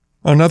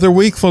Another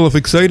week full of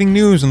exciting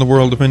news in the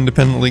world of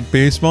Independent League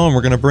Baseball, and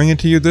we're going to bring it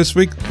to you this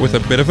week with a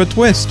bit of a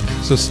twist.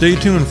 So stay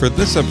tuned for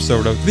this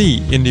episode of the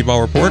Indie Ball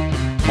Report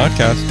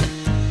podcast.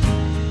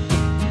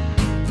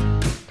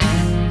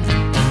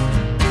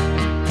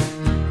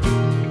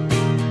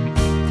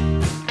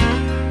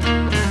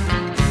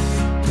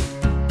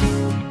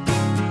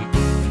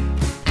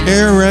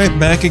 Alright,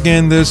 back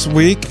again this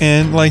week,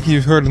 and like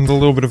you've heard in the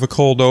little bit of a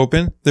cold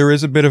open, there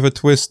is a bit of a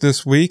twist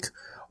this week.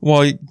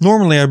 While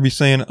normally I'd be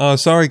saying,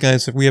 sorry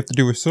guys, if we have to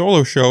do a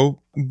solo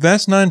show,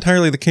 that's not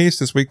entirely the case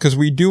this week because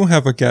we do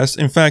have a guest.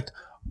 In fact,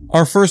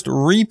 our first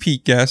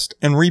repeat guest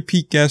and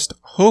repeat guest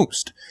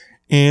host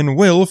in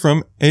Will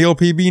from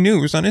ALPB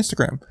News on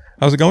Instagram.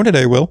 How's it going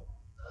today, Will?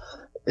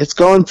 It's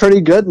going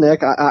pretty good,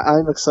 Nick.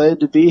 I'm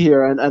excited to be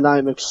here, and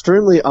I'm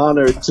extremely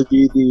honored to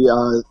be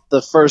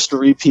the first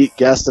repeat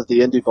guest of the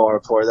Indie Ball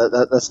Report.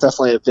 That's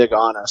definitely a big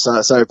honor, so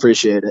I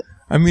appreciate it.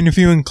 I mean, if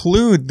you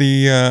include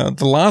the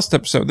last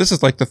episode, this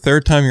is like the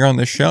third time you're on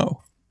this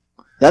show.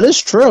 That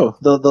is true.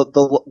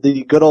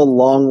 The good old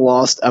long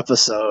lost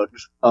episode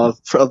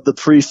of the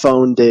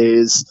pre-phone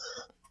days.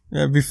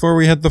 Yeah, before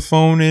we had the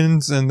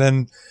phone-ins, and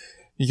then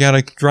you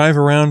gotta drive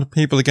around to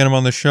people to get them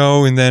on the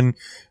show, and then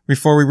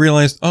before we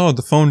realized,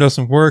 the phone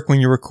doesn't work when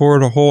you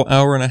record a whole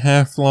hour and a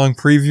half long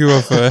preview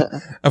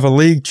of a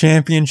league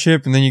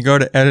championship, and then you go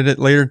to edit it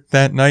later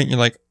that night, and you're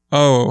like,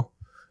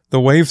 the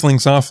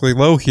wavelength's awfully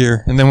low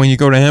here. And then when you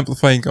go to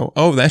amplify, you go,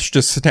 that's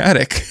just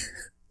static.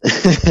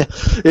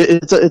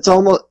 It's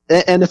almost,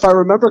 and if I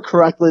remember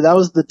correctly, that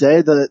was the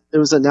day that it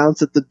was announced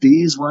that the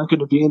Bees weren't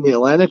going to be in the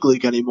Atlantic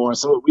League anymore.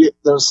 So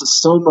there's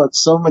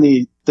so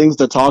many things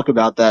to talk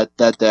about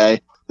that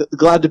day.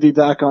 Glad to be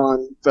back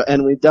on,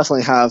 and we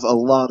definitely have a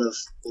lot of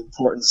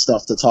important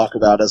stuff to talk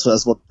about as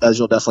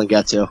you'll definitely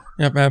get to.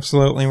 Yep,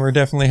 absolutely. We're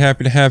definitely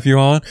happy to have you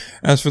on.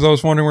 As for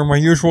those wondering where my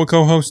usual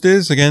co-host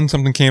is, again,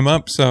 something came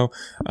up, so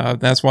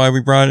that's why we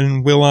brought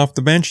in Will off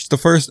the bench. It's the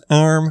first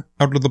arm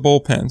out of the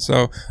bullpen.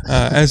 So,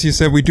 as you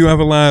said, we do have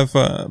a lot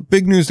of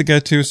big news to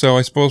get to, so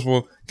I suppose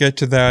we'll get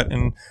to that.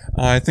 And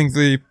I think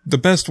the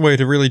best way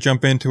to really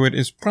jump into it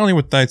is probably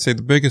what I'd say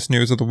the biggest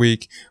news of the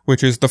week,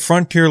 which is the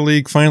Frontier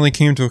League finally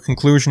came to a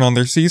conclusion on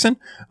their season.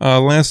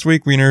 Last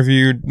week we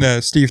interviewed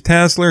Steve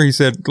Tasler. He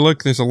said,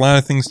 look, there's a lot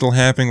of things still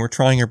happening. We're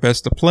trying our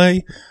best to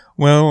play.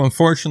 Well,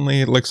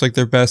 unfortunately, it looks like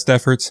their best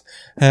efforts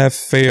have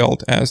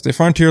failed, as the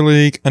Frontier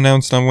League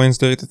announced on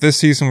Wednesday that this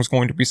season was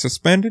going to be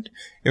suspended.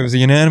 It was a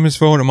unanimous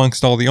vote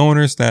amongst all the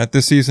owners that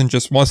this season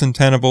just wasn't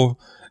tenable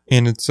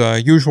in its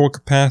usual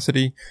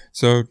capacity.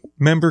 So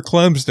member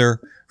clubs, they're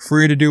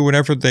free to do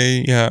whatever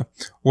they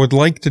would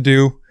like to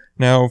do.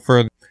 Now,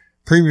 for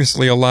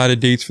previously allotted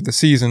dates for the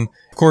season,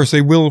 of course,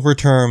 they will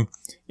return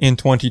in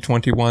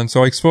 2021.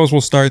 So I suppose we'll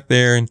start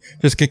there and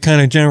just get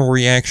kind of general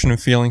reaction and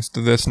feelings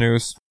to this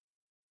news.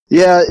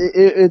 Yeah,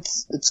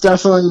 it's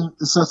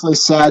definitely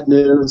sad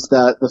news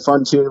that the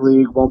Frontier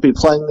League won't be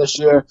playing this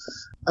year.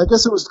 I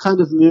guess it was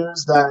kind of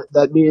news that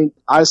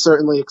I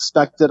certainly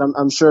expected.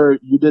 I'm sure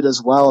you did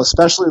as well,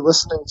 especially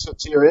listening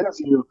to your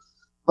interview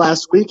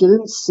last week. It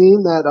didn't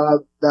seem that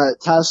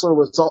Tasler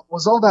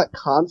was all that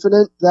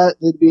confident that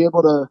they'd be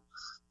able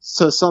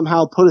to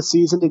somehow put a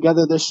season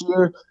together this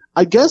year.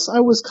 I guess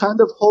I was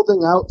kind of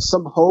holding out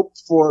some hope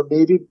for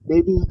maybe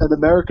an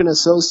American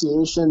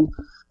Association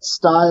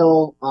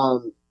style,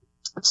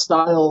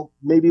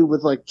 maybe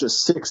with like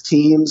just 6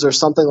 teams or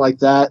something like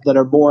that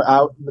are more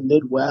out in the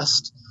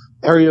Midwest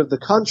area of the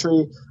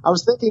country. I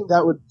was thinking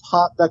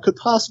that could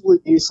possibly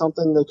be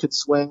something that could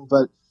swing,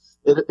 but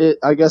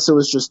I guess it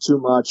was just too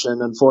much,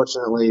 and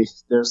unfortunately,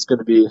 there's going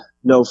to be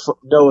no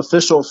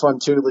official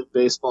Frontier League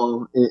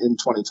baseball in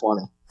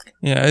 2020.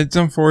 Yeah, it's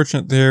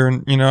unfortunate there,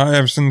 and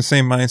I was in the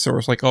same mindset where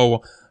it's like,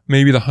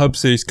 maybe the hub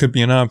cities could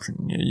be an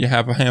option. You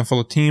have a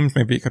handful of teams,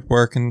 maybe it could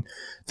work. And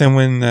then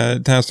when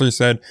Tasler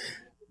said,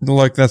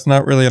 look, that's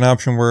not really an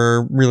option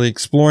we're really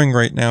exploring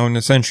right now, and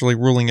essentially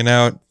ruling it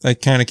out, I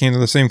kind of came to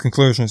the same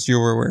conclusion as you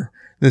were, where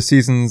this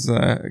season's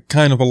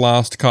kind of a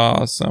lost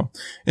cause. So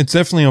it's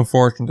definitely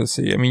unfortunate to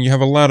see. I mean, you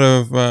have a lot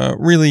of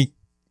really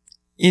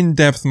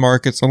in-depth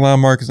markets, a lot of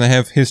markets that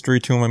have history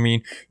to them. I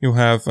mean, you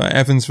have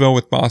Evansville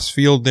with Boss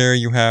Field there.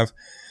 You have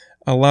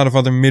a lot of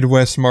other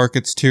Midwest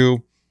markets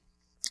too,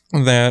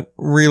 that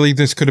really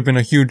this could have been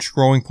a huge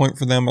growing point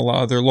for them. A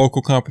lot of their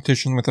local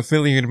competition with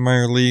affiliated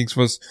minor leagues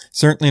was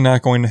certainly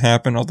not going to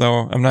happen,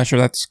 although I'm not sure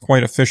that's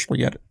quite official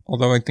yet,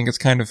 although I think it's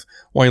kind of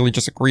widely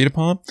just agreed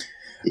upon.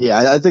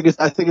 Yeah, I think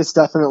it's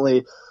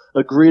definitely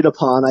agreed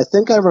upon. I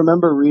think I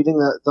remember reading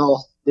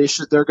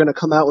that they're going to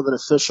come out with an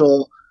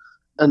official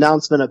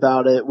announcement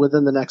about it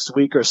within the next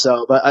week or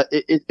so, but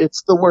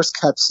it's the worst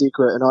kept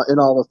secret in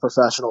all of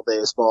professional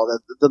baseball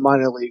that the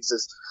minor leagues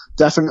has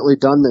definitely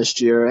done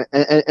this year.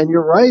 And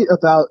you're right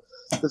about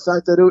the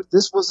fact that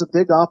this was a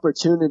big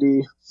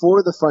opportunity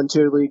for the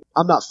Frontier League.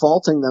 I'm not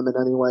faulting them in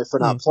any way for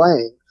not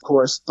playing, of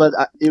course, but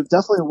it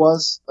definitely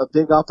was a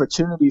big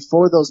opportunity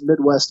for those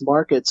Midwest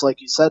markets, like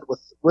you said,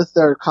 with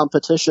their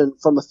competition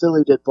from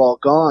affiliated ball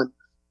gone.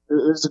 It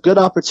was a good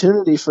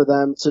opportunity for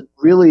them to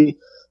really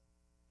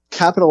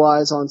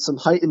capitalize on some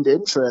heightened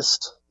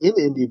interest in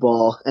indie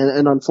ball,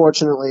 and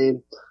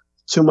unfortunately,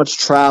 too much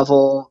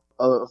travel,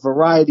 a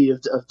variety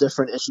of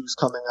different issues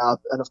coming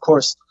up, and of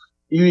course,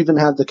 you even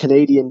have the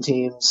Canadian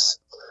teams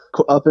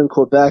up in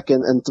Quebec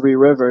and Three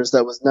Rivers.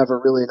 That was never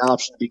really an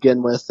option to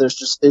begin with.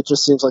 It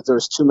just seems like there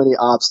was too many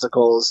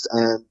obstacles,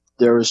 and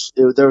there was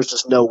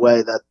just no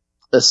way that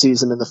a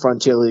season in the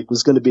Frontier League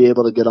was going to be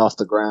able to get off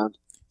the ground.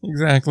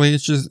 Exactly.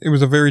 It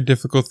was a very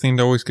difficult thing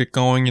to always get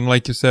going. And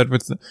like you said,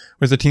 with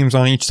the teams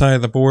on each side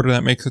of the border,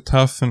 that makes it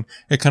tough. And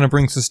it kind of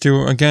brings us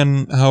to,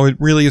 again, how it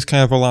really is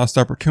kind of a lost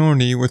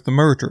opportunity with the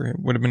merger. It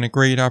would have been a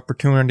great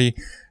opportunity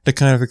to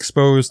kind of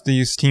expose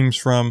these teams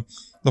from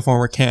the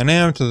former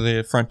Can-Am to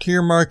the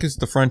Frontier markets,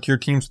 the Frontier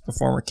teams to the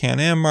former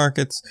Can-Am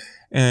markets.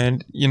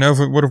 And, if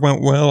it would have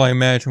went well, I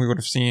imagine we would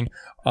have seen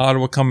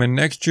Ottawa come in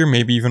next year,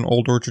 maybe even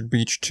Old Orchard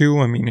Beach too.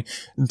 I mean,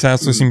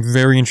 Tesla seemed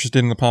very interested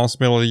in the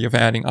possibility of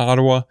adding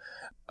Ottawa.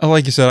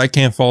 Like you said, I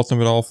can't fault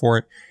them at all for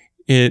it.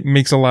 It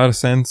makes a lot of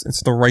sense.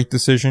 It's the right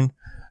decision.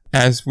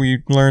 As we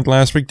learned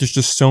last week, there's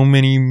just so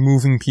many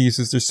moving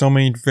pieces. There's so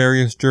many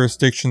various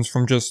jurisdictions,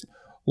 from just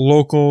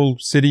local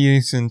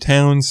cities and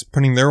towns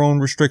putting their own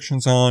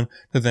restrictions on,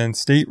 to then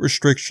state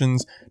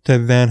restrictions, to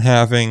then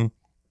having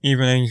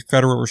even any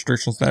federal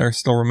restrictions that are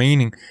still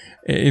remaining.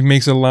 It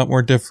makes it a lot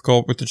more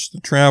difficult with just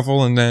the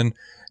travel. And then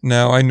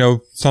now I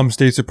know some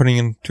states are putting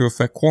into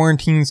effect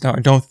quarantines. Now, I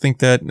don't think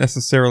that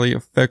necessarily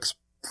affects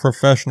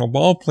professional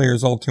ball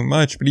players all too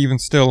much, but even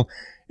still,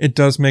 it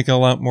does make it a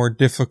lot more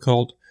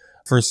difficult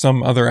for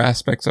some other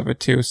aspects of it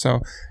too.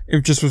 So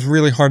it just was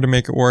really hard to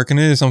make it work, and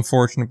it is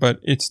unfortunate, but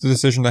it's the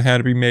decision that had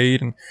to be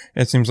made, and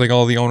it seems like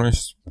all the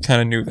owners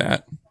kind of knew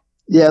that.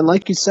 Yeah, and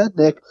like you said,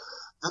 Nick,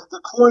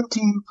 the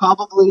quarantine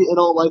probably, in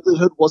all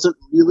likelihood, wasn't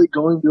really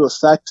going to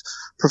affect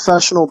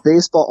professional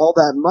baseball all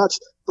that much.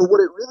 But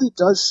what it really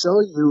does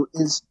show you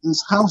is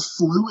how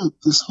fluid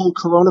this whole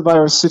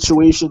coronavirus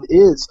situation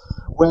is,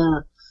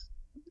 where,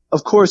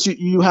 of course,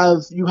 you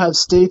have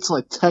states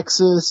like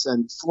Texas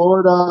and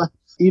Florida,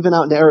 even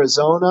out in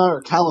Arizona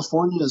or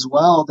California as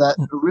well, that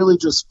are really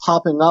just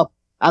popping up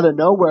out of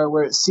nowhere,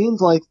 where it seemed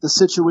like the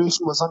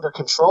situation was under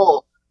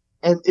control.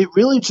 And it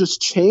really just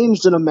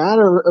changed in a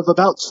matter of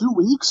about 2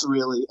 weeks,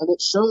 really. And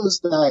it shows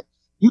that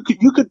you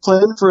could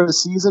plan for a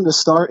season to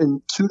start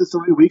in 2 to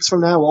 3 weeks from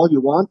now all you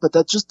want, but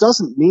that just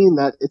doesn't mean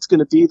that it's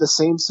going to be the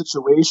same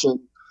situation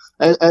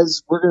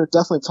as we're going to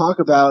definitely talk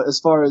about as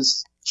far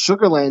as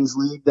Sugarlands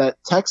League, that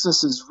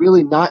Texas is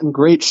really not in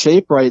great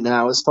shape right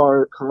now as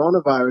far as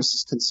coronavirus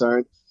is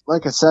concerned.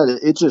 Like I said,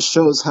 it just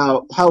shows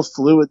how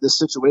fluid this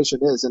situation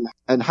is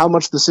and how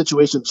much the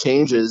situation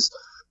changes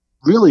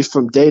really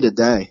from day to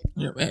day.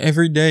 Yeah,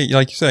 every day,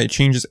 like you say, it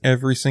changes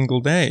every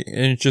single day.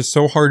 And it's just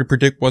so hard to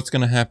predict what's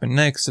going to happen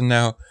next. And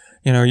now,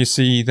 you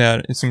see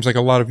that it seems like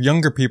a lot of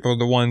younger people are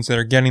the ones that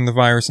are getting the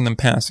virus and then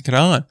passing it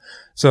on.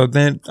 So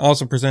that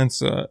also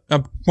presents a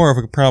more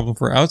of a problem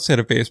for outside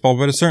of baseball,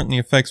 but it certainly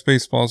affects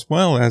baseball as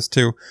well, as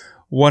to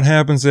what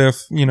happens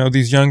if,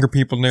 these younger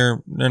people,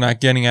 they're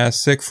not getting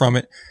as sick from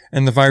it,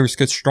 and the virus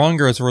gets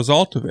stronger as a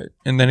result of it,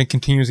 and then it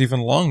continues even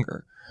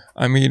longer.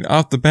 I mean,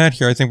 off the bat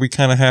here, I think we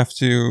kind of have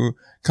to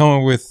come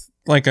up with,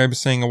 like I was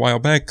saying a while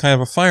back, kind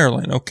of a fire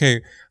line.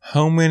 Okay,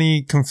 how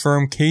many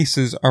confirmed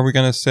cases are we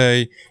going to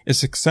say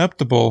is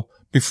acceptable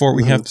before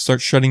we have to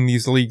start shutting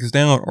these leagues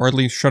down, or at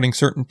least shutting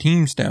certain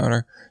teams down,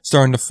 or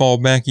starting to fall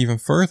back even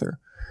further?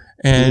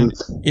 And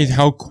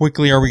how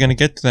quickly are we going to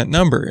get to that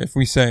number? If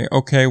we say,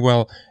 okay,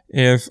 well,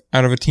 if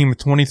out of a team of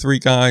 23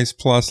 guys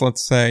plus,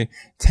 let's say,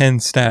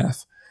 10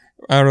 staff,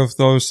 out of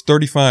those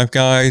 35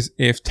 guys,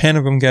 if 10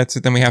 of them gets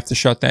it, then we have to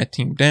shut that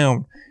team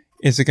down.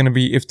 Is it going to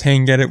be if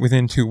 10 get it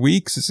within 2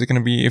 weeks? Is it going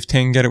to be if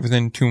 10 get it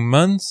within 2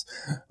 months?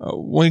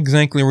 What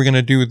exactly are we going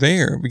to do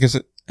there? Because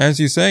as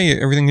you say,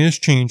 everything is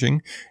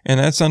changing, and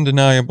that's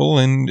undeniable.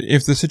 And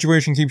if the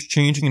situation keeps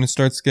changing and it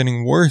starts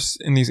getting worse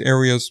in these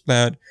areas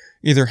that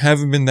either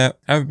haven't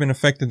been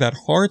affected that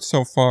hard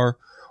so far,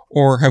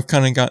 or have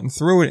kind of gotten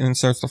through it and it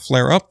starts to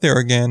flare up there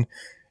again,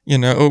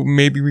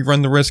 maybe we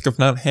run the risk of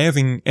not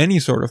having any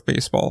sort of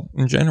baseball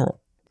in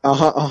general.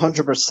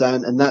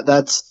 100%. And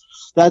that's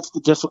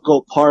the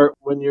difficult part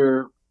when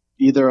you're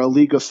either a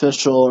league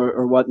official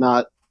or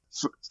whatnot,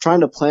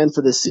 trying to plan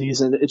for this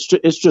season.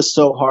 It's just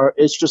so hard.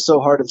 It's just so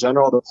hard in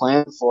general to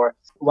plan for.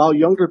 While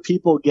younger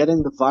people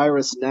getting the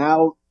virus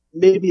now,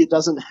 maybe it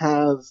doesn't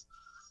have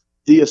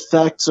the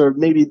effects, or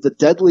maybe the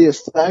deadly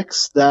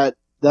effects that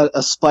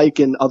a spike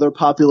in other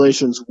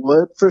populations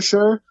would, for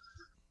sure.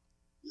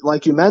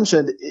 Like you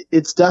mentioned,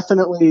 it's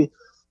definitely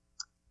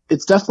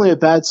a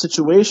bad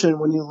situation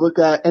when you look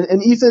at,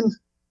 and even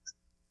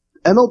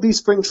MLB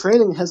spring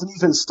training hasn't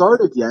even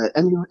started yet.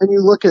 And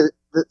you look at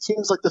the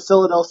teams like the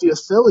Philadelphia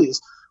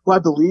Phillies, who I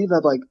believe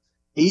had like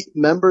 8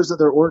 members of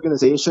their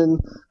organization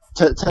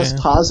test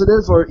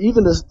positive. Or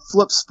even to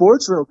flip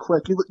sports real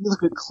quick, you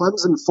look at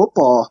Clemson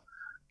football.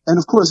 And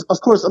of course,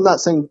 I'm not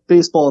saying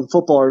baseball and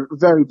football are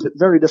very,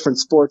 very different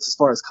sports as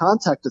far as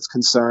contact is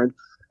concerned,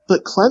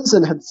 but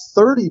Clemson had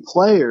 30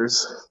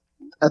 players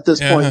at this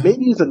point,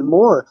 maybe even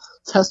more,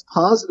 test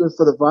positive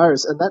for the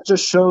virus. And that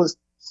just shows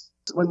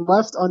when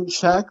left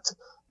unchecked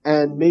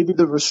and maybe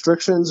the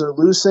restrictions are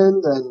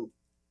loosened and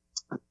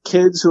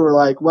kids who are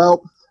like,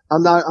 well,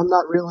 I'm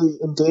not really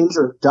in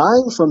danger of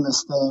dying from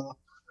this thing.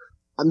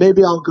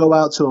 Maybe I'll go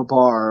out to a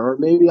bar, or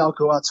maybe I'll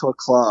go out to a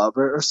club,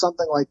 or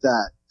something like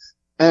that.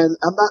 And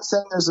I'm not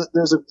saying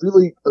there's a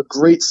really a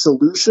great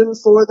solution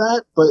for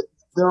that, but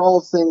they're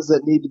all things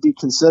that need to be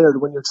considered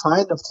when you're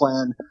trying to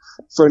plan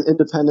for an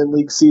independent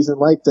league season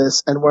like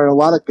this, and where a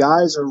lot of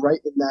guys are right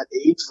in that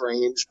age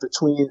range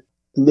between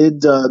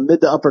mid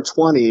to upper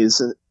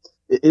 20s. And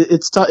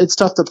it's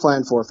tough to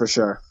plan for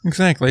sure.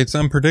 Exactly. It's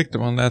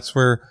unpredictable, and that's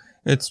where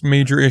its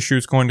major issue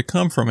is going to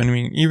come from. I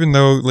mean, even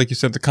though, like you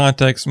said, the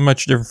context is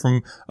much different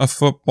from a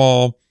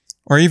football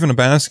or even a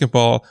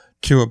basketball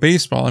to a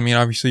baseball. I mean,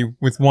 obviously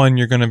with one,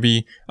 you're going to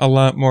be a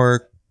lot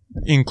more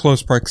in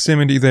close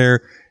proximity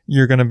there.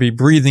 You're going to be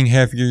breathing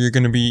heavier.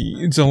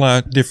 It's a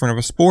lot different of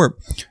a sport.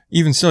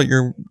 Even still,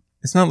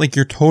 it's not like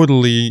you're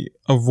totally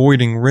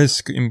avoiding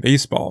risk in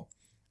baseball,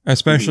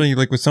 especially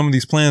like with some of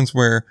these plans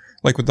where,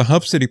 like with the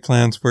Hub City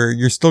plans, where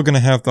you're still going to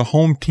have the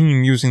home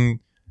team using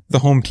the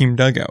home team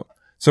dugout.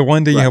 So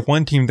one day you have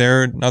one team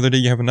there, another day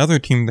you have another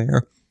team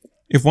there.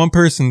 If one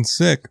person's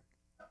sick,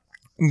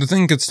 the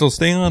thing could still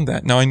stay on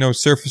that. Now I know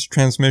surface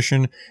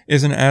transmission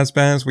isn't as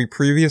bad as we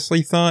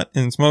previously thought,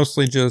 and it's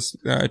mostly just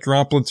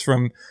droplets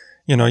from,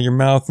 your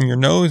mouth and your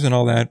nose and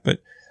all that. But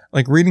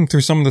like reading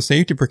through some of the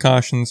safety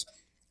precautions,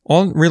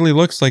 all it really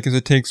looks like is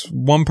it takes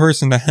one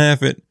person to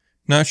have it,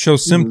 not show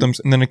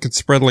symptoms, and then it could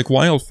spread like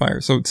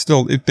wildfire. So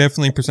it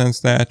definitely presents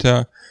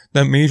that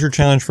major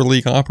challenge for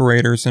league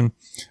operators. And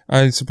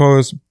I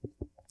suppose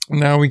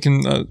now we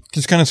can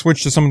just kind of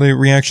switch to some of the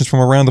reactions from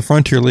around the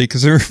Frontier League,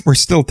 because we're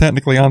still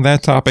technically on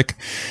that topic,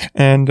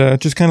 and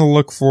just kind of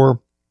look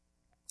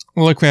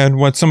at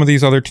what some of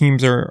these other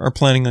teams are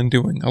planning on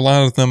doing. A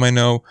lot of them I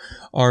know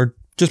are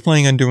just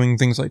planning on doing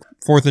things like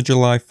 4th of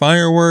July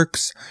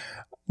fireworks.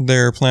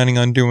 They're planning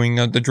on doing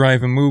the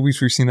drive-in movies.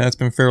 We've seen that's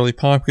been fairly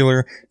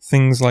popular.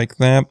 Things like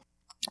that.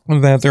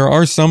 That there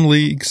are some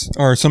leagues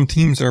or some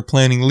teams that are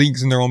planning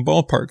leagues in their own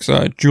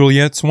ballparks.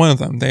 Juliet's one of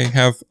them. They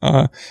have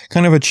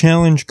kind of a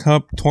Challenge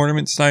Cup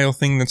tournament style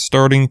thing that's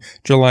starting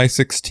July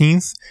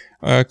 16th.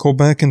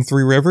 Quebec and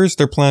Three Rivers,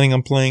 they're planning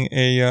on playing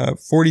a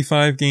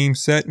 45 game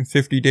set in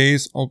 50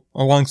 days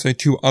alongside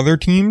two other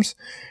teams.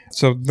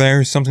 So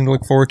there's something to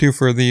look forward to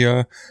for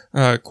the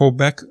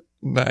Quebec,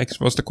 I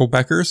suppose the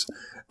Quebecers,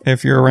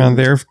 if you're around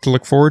there to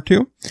look forward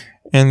to.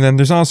 And then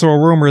there's also a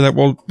rumor that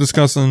we'll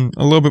discuss in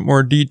a little bit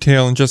more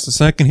detail in just a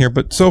second here.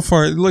 But so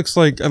far, it looks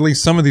like at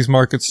least some of these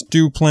markets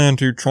do plan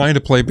to try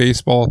to play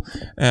baseball.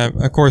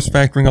 Of course,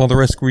 factoring all the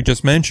risk we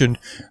just mentioned.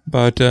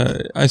 But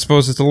I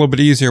suppose it's a little bit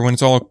easier when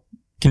it's all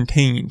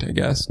contained, I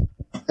guess.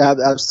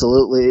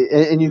 Absolutely.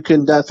 And you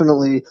can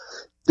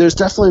there's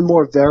definitely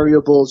more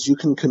variables you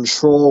can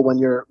control when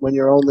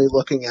you're only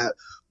looking at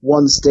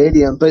one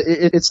stadium. But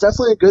it's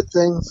definitely a good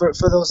thing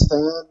for those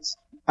fans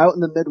out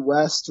in the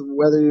Midwest,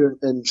 whether you're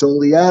in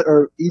Joliet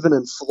or even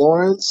in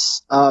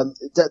Florence.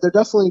 They're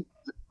definitely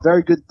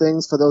very good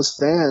things for those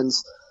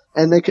fans.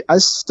 And I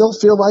still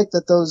feel like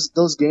that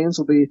those games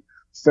will be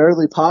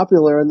fairly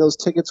popular and those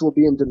tickets will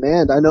be in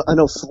demand. I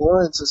know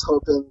Florence is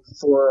hoping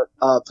for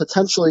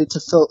potentially to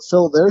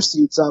fill their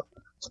seats up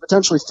to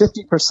potentially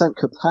 50%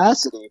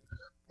 capacity.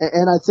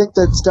 And I think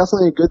that's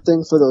definitely a good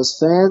thing for those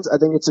fans. I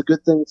think it's a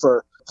good thing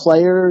for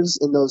players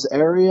in those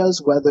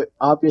areas, whether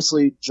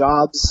obviously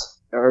jobs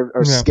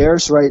are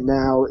scarce right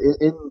now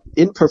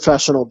in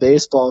professional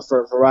baseball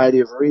for a variety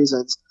of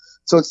reasons.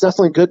 So it's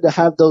definitely good to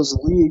have those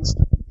leagues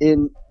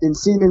in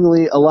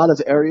seemingly a lot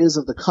of areas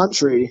of the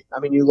country. I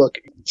mean, you look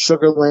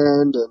Sugar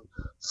Land and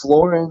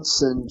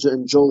Florence and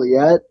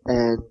Joliet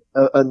and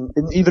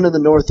even in the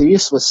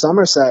Northeast with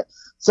Somerset.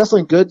 It's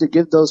definitely good to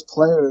give those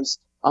players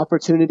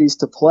opportunities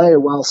to play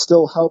while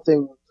still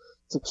helping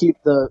to keep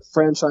the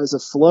franchise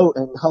afloat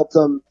and help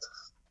them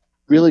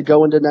really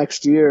go into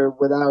next year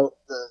without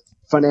the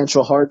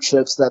financial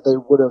hardships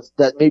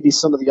that maybe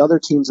some of the other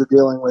teams are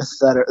dealing with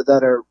that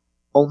are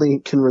only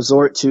can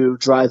resort to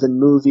drive-in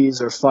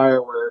movies or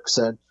fireworks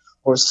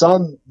or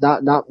some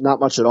not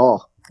much at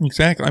all.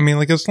 Exactly. I mean,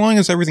 like as long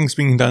as everything's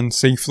being done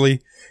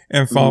safely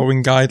and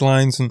following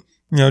guidelines and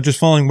just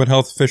following what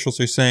health officials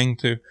are saying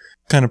to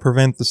kind of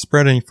prevent the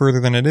spread any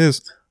further than it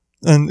is,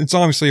 and it's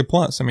obviously a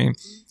plus. I mean,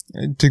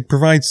 to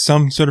provide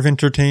some sort of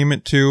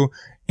entertainment too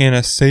in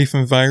a safe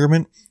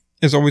environment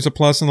is always a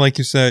plus. And like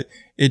you said,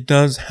 it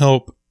does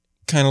help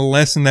kind of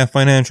lessen that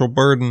financial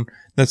burden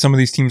that some of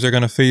these teams are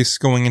going to face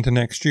going into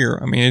next year.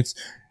 I mean,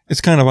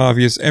 it's kind of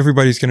obvious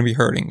everybody's going to be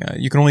hurting.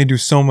 You can only do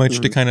so much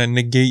to kind of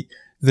negate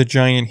the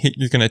giant hit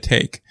you're going to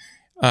take.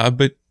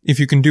 But if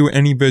you can do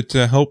any bit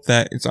to help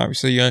that, it's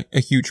obviously a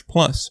huge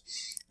plus.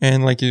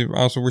 And like you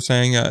also were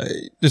saying,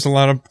 there's a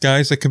lot of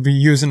guys that could be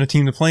using a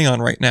team to play on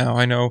right now.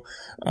 I know,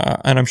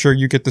 and I'm sure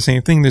you get the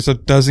same thing. There's a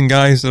dozen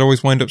guys that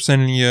always wind up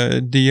sending you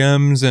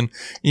DMs and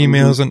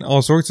emails and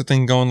all sorts of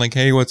things going like,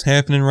 hey, what's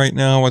happening right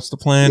now? What's the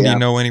plan? Do you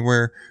know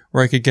anywhere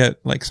where I could get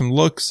like some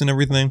looks and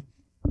everything?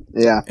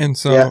 Yeah. And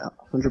so, yeah,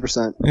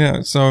 100%.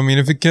 Yeah, so I mean,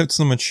 if it gives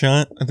them a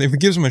shot,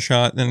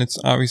 then it's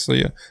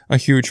obviously a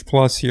huge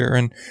plus here.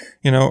 And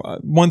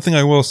one thing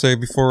I will say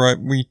before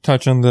we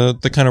touch on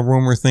the kind of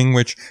rumor thing,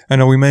 which I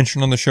know we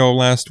mentioned on the show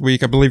last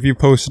week. I believe you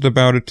posted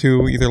about it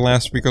too, either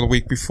last week or the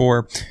week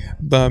before.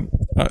 But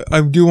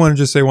I do want to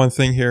just say one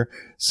thing here.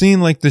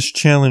 Seeing like this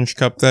Challenge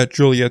Cup that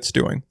Joliet's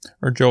doing,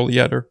 or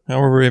Joliet, or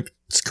however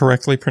it's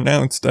correctly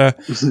pronounced,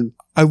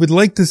 I would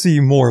like to see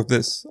more of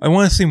this. I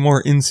want to see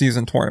more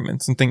in-season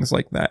tournaments and things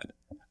like that.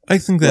 I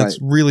think that's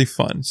really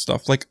fun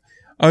stuff. Like,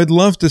 I would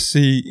love to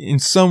see in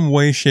some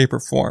way, shape, or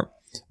form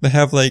they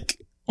have like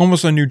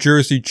almost a New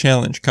Jersey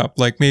Challenge Cup,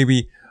 like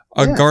maybe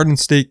a Garden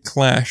State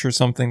Clash or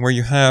something where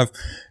you have,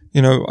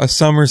 a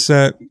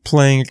Somerset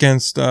playing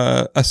against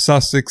a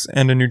Sussex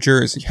and a New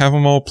Jersey. Have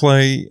them all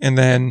play, and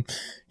then,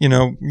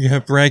 you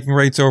have bragging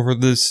rights over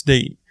the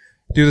state.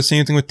 Do the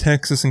same thing with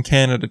Texas and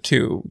Canada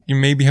too. You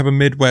maybe have a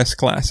Midwest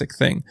Classic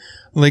thing.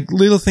 Like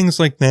little things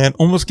like that,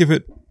 almost give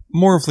it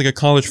more of like a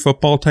college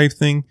football type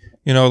thing,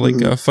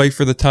 like a fight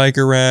for the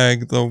Tiger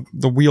Rag,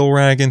 the Wheel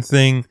Wagon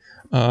thing,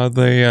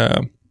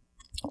 the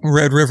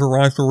Red River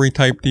rivalry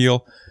type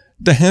deal.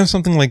 To have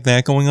something like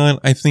that going on,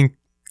 I think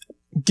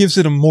gives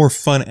it a more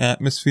fun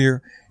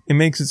atmosphere. It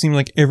makes it seem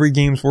like every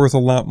game's worth a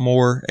lot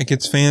more. It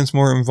gets fans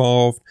more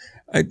involved.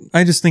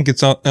 I just think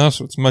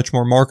it's much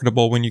more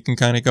marketable when you can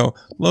kind of go,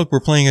 look,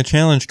 we're playing a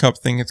Challenge Cup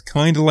thing. It's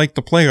kind of like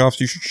the playoffs.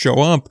 You should show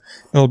up.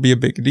 It'll be a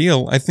big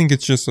deal. I think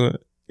it's just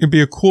it'd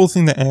be a cool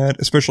thing to add,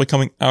 especially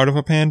coming out of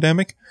a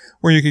pandemic,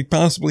 where you could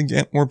possibly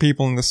get more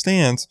people in the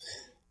stands.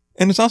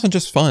 And it's also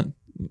just fun.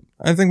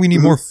 I think we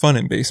need more fun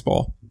in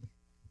baseball.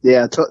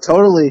 Yeah,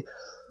 totally.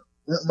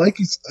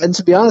 And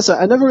to be honest,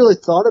 I never really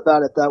thought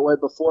about it that way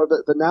before,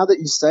 but now that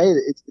you say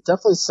it, it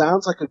definitely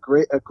sounds like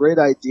a great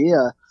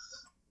idea.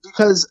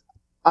 Because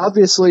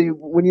obviously,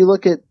 when you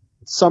look at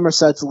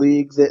Somerset's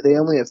league, they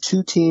only have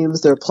 2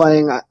 teams. They're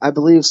playing, I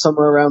believe,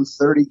 somewhere around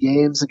 30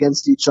 games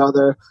against each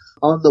other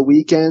on the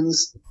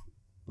weekends.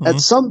 At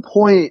some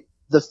point,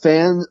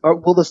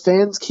 will the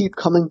fans keep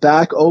coming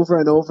back over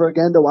and over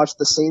again to watch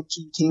the same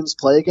 2 teams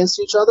play against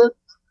each other?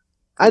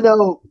 I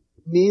know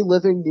me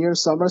living near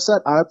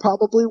Somerset, I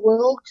probably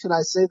will. Can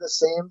I say the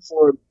same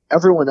for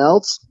everyone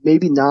else?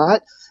 Maybe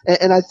not.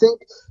 And I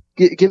think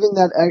giving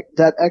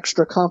that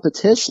extra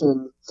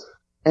competition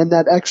and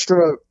that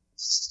extra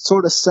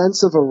sort of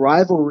sense of a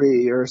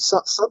rivalry or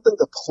something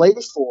to play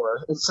for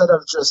instead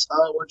of just,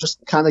 we're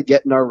just kind of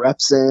getting our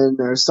reps in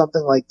or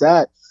something like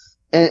that.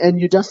 And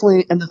you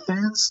definitely, and the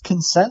fans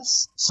can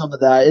sense some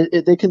of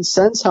that. They can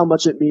sense how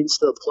much it means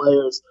to the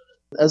players,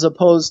 as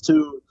opposed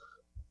to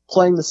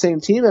playing the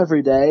same team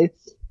every day.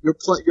 You're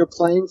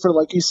playing for,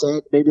 like you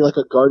said, maybe like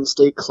a Garden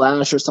State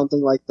Clash or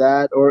something like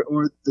that,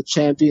 or the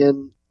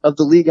champion of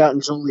the league out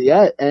in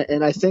Joliet.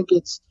 And I think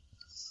it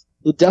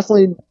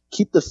definitely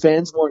keep the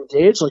fans more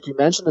engaged. Like you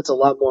mentioned, it's a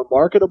lot more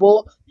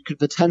marketable. You could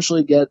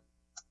potentially get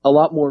a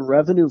lot more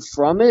revenue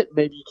from it.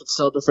 Maybe you could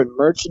sell different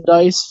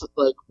merchandise,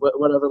 like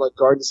whatever, like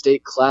Garden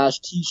State Clash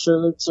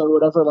T-shirts or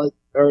whatever,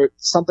 or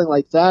something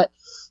like that,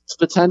 to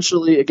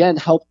potentially, again,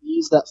 help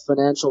ease that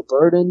financial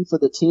burden for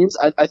the teams.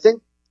 I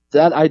think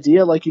that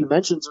idea, like you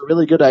mentioned, is a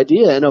really good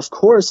idea. And of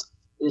course,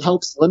 it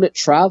helps limit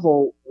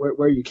travel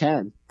where you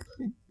can.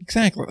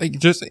 Exactly. Like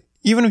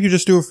even if you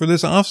just do it for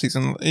this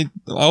offseason,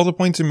 all the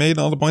points you made,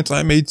 all the points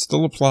I made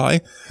still apply.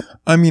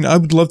 I mean, I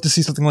would love to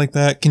see something like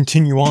that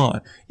continue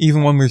on,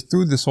 even when we're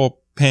through this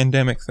whole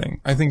pandemic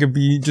thing. I think it'd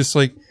be just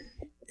like,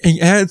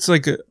 it adds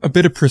like a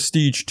bit of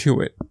prestige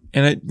to it.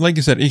 And like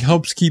you said, it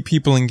helps keep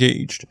people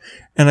engaged.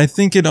 And I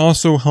think it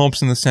also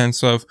helps in the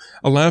sense of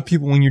a lot of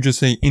people, when you just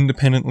say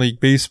independent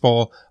league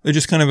baseball, they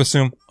just kind of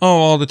assume, oh,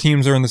 all the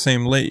teams are in the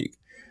same league.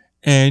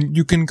 And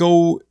you can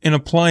go and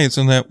apply it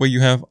so that way you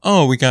have,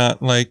 we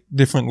got like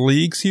different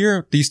leagues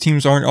here. These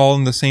teams aren't all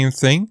in the same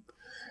thing.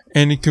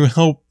 And it could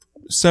help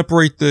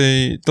separate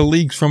the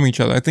leagues from each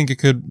other. I think it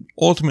could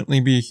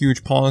ultimately be a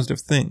huge positive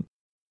thing.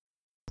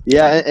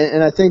 Yeah,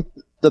 and I think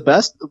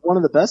one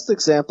of the best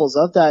examples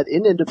of that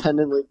in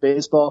independent league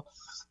baseball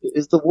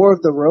is the War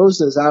of the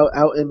Roses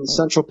out in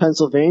central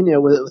Pennsylvania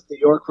with the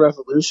York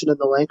Revolution and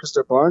the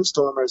Lancaster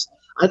Barnstormers.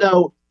 I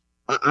know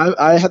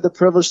I had the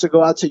privilege to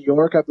go out to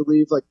York, I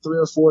believe, like 3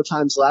 or 4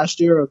 times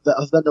last year.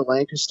 I've been to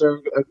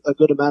Lancaster a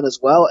good amount as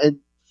well. And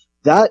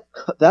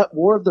that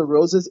War of the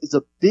Roses is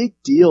a big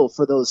deal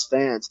for those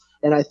fans.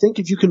 And I think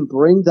if you can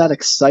bring that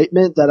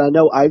excitement that I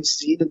know I've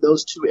seen in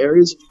those 2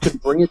 areas, if you can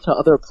bring it to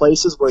other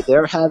places where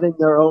they're having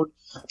their own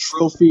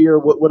trophy or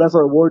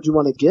whatever award you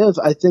want to give,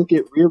 I think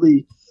it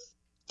really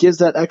gives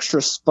that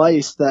extra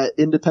spice that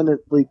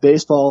independent league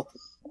baseball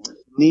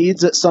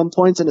needs at some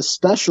points, and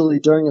especially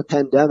during a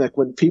pandemic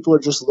when people are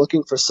just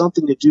looking for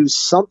something to do,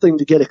 something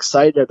to get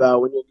excited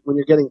about when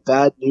you're getting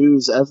bad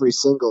news every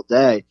single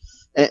day.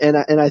 And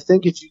I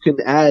think if you can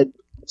add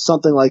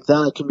something like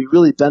that, it can be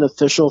really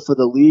beneficial for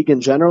the league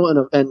in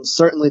general and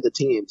certainly the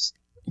teams.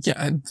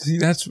 Yeah, see,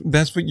 that's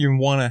what you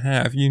want to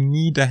have. You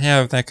need to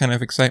have that kind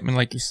of excitement,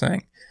 like you're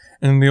saying.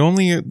 And the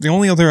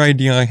only other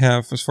idea I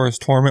have as far as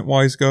tournament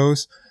wise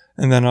goes,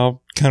 and then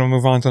I'll kind of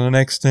move on to the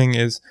next thing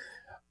is,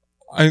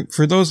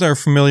 for those that are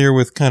familiar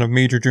with kind of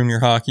major junior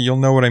hockey, you'll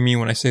know what I mean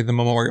when I say the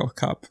Memorial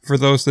Cup. For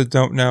those that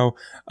don't know,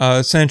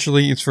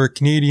 essentially it's for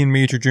Canadian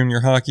major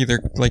junior hockey.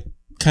 They're like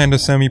kind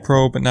of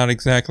semi-pro, but not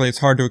exactly. It's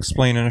hard to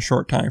explain in a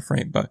short time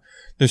frame, but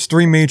there's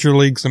 3 major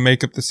leagues that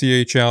make up the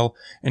CHL,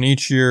 and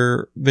each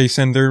year they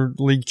send their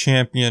league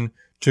champion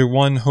to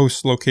one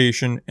host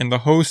location, and the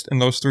host and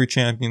those 3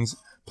 champions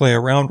play a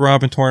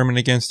round-robin tournament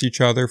against each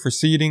other for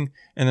seeding,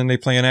 and then they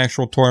play an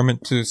actual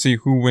tournament to see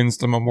who wins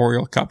the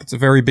Memorial Cup. It's a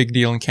very big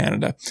deal in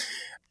Canada.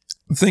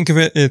 Think of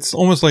it, it's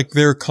almost like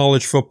their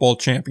college football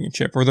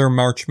championship or their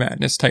March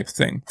Madness type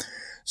thing.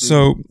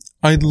 So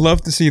I'd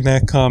love to see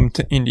that come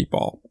to Indie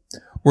Ball,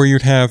 where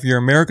you'd have your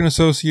American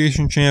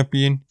Association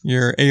champion,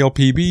 your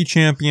ALPB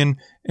champion,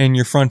 and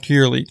your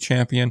Frontier League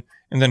champion,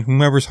 and then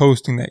whomever's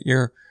hosting that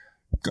year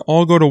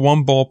all go to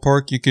one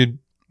ballpark. You could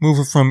move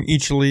it from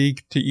each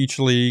league to each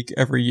league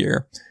every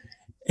year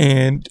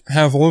and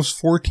have those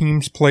 4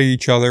 teams play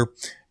each other,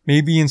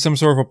 maybe in some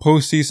sort of a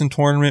postseason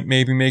tournament,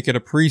 maybe make it a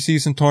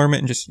preseason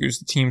tournament and just use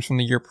the teams from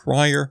the year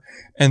prior.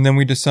 And then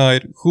we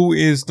decide who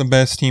is the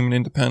best team in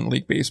independent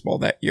league baseball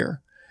that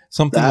year.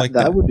 Something like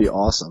that. That would be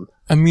awesome.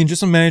 I mean,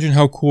 just imagine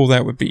how cool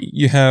that would be.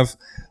 You have,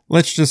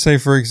 let's just say,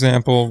 for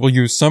example, we'll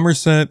use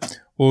Somerset,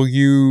 we'll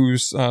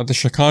use the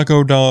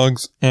Chicago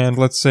Dogs, and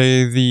let's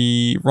say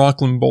the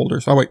Rockland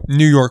Boulders. Oh, wait,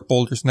 New York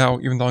Boulders now,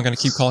 even though I'm going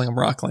to keep calling them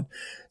Rockland.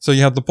 So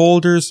you have the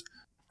Boulders,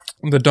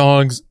 the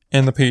Dogs,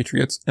 and the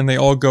Patriots, and they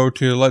all go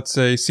to, let's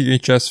say,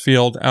 CHS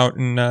Field out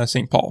in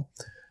St. Paul.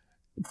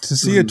 To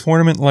see a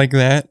tournament like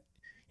that,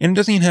 and it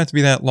doesn't even have to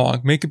be that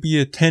long. Make it be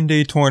a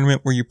 10-day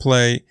tournament where you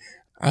play,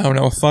 I don't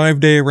know, a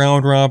 5-day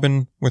round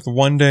robin with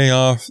 1 day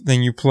off.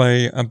 Then you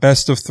play a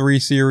best of 3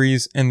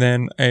 series and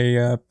then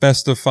a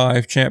best of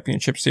 5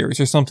 championship series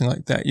or something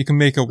like that. You can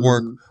make it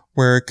work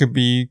where it could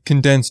be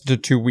condensed to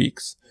 2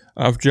 weeks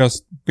of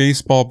just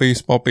baseball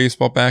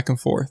back and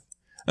forth.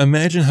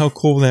 Imagine how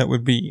cool that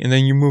would be. And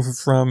then you move it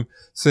from,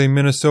 say,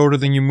 Minnesota,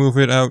 then you move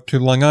it out to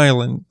Long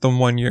Island the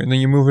 1 year, and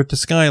then you move it to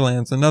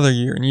Skylands another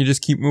year, and you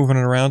just keep moving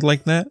it around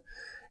like that.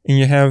 And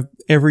you have,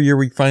 every year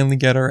we finally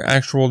get our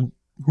actual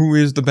who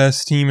is the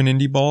best team in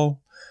Indie Ball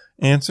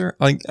answer.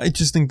 Like, I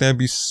just think that'd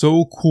be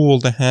so cool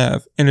to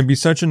have, and it'd be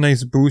such a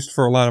nice boost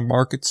for a lot of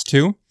markets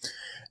too.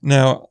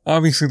 Now,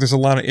 obviously, there's a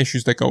lot of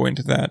issues that go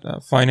into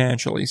that,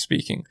 financially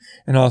speaking.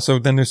 And also,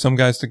 then there's some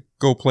guys that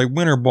go play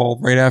winter ball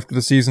right after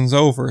the season's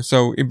over.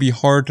 So it'd be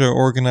hard to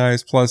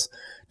organize, plus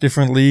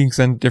different leagues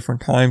and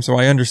different times. So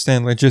I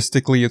understand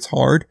logistically it's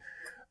hard.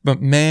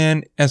 But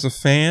man, as a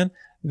fan,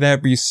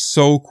 that'd be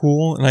so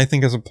cool. And I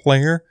think as a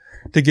player,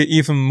 to get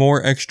even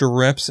more extra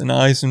reps and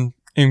eyes and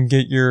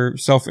get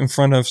yourself in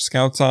front of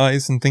scouts'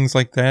 eyes and things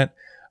like that,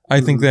 I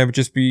think that would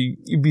just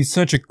it'd be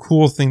such a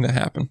cool thing to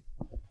happen.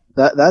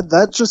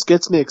 That just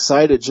gets me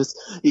excited. Just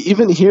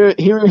even hearing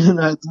an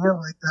idea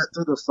like that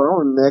through the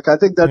phone, Nick. I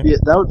think that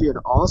would be an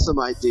awesome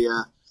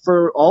idea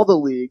for all the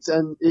leagues,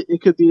 and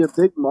it could be a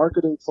big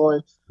marketing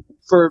ploy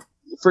for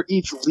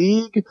each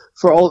league.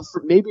 For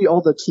maybe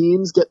all the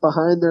teams get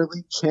behind their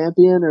league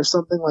champion or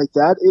something like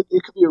that.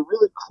 It could be a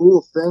really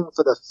cool thing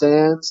for the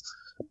fans.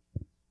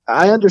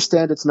 I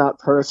understand it's not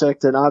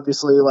perfect, and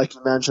obviously, like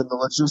you mentioned, the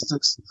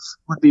logistics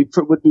would be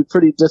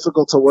pretty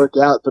difficult to work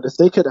out. But if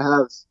they could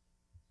have,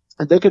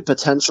 and they could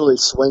potentially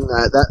swing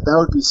that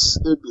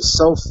would be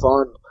so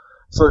fun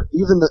for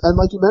even and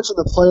like you mentioned,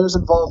 the players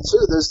involved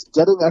too. There's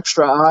getting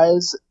extra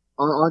eyes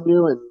on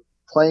you and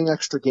playing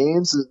extra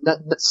games is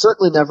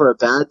certainly never a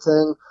bad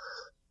thing.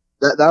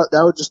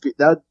 That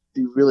would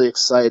be really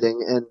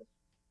exciting, and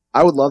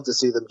I would love to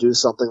see them do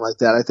something like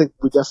that. I think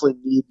we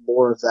definitely need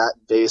more of that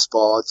in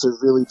baseball to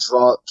really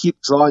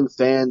keep drawing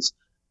fans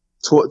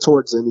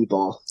towards Indie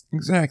Ball.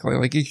 Exactly,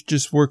 like it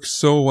just works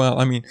so well.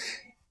 I mean,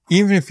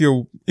 even if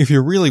you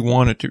really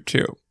wanted to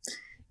too,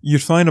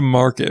 you'd find a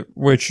market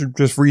which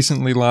just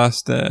recently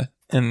lost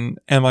an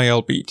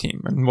MILB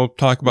team, and we'll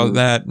talk about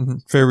that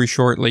very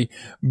shortly.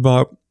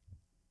 But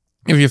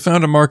if you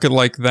found a market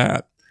like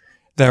that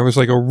was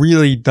like a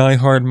really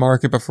diehard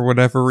market, but for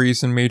whatever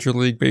reason, Major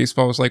League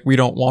Baseball was like, we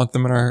don't want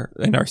them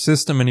in our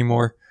system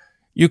anymore.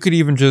 You could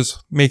even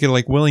just make it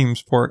like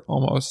Williamsport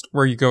almost,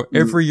 where you go,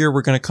 every year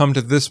we're going to come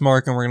to this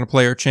market and we're going to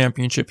play our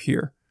championship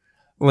here.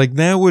 Like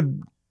that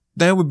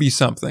would be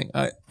something.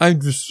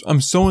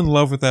 I'm so in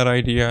love with that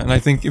idea. And I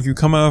think if you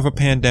come out of a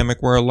pandemic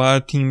where a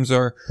lot of teams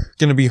are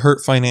going to be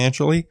hurt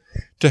financially,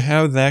 to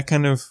have that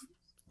kind of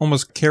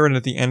almost carrot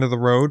at the end of the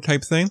road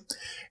type thing,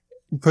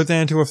 put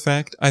that into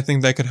effect, I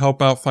think that could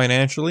help out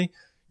financially.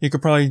 You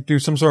could probably do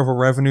some sort of a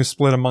revenue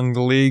split among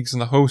the leagues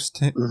and the host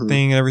thing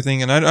and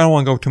everything. And I don't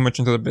want to go too much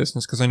into the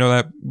business because I know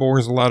that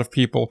bores a lot of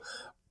people.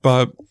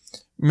 But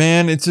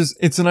man,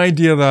 it's an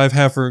idea that I've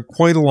had for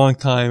quite a long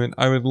time, and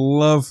I would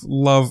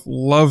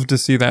love to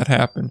see that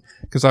happen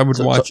because I would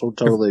watch.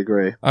 Totally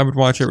agree. I would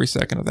watch every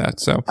second of that.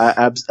 So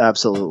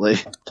absolutely,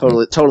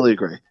 totally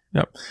agree.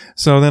 Yep.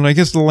 So then I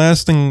guess the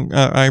last thing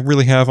I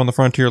really have on the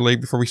Frontier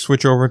League before we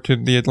switch over to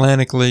the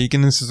Atlantic League,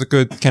 and this is a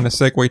good kind of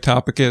segue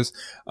topic, is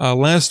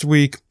last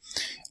week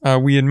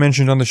we had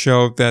mentioned on the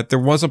show that there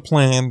was a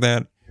plan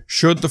that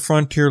should the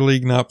Frontier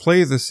League not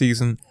play this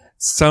season,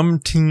 some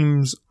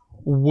teams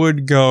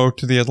would go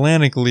to the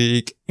Atlantic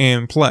League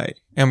and play.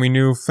 And we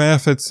knew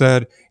FAF had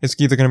said it's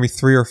either going to be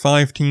 3 or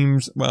 5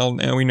 teams. Well,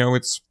 now we know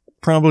it's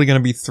probably going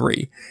to be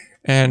 3.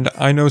 And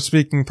I know,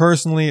 speaking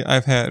personally,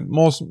 I've had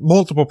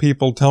multiple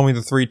people tell me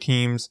the 3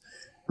 teams.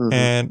 Mm-hmm.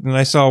 And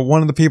I saw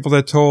one of the people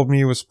that told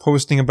me was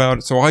posting about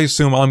it, so I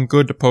assume I'm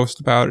good to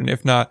post about it, and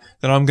if not,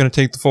 then I'm going to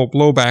take the full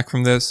blowback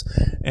from this,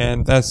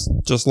 and that's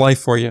just life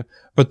for you.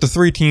 But the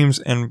 3 teams,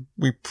 and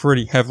we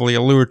pretty heavily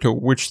alluded to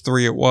which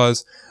 3 it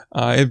was,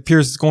 it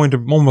appears it's going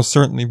to almost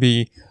certainly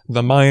be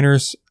the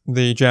Miners,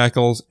 the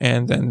Jackals,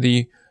 and then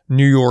the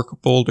New York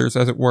Boulders,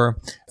 as it were.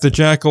 The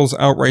Jackals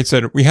outright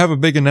said, we have a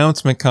big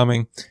announcement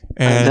coming,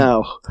 and, I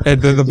know.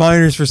 And the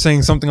Miners were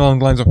saying something along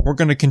the lines of, we're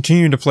going to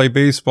continue to play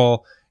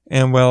baseball.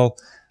 And well,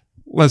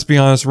 let's be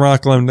honest,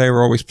 Rockland, they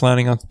were always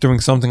planning on doing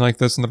something like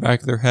this in the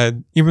back of their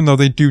head, even though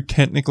they do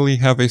technically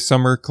have a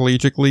summer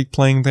collegiate league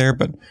playing there,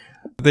 but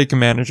they can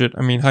manage it.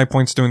 I mean, High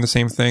Point's doing the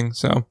same thing,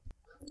 so.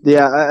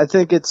 Yeah, I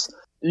think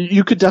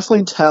you could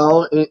definitely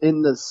tell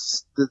in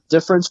the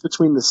difference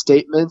between the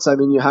statements. I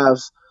mean, you have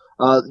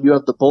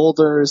the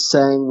Boulders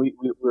saying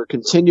we're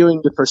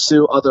continuing to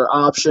pursue other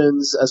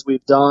options as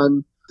we've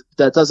done.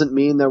 That doesn't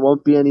mean there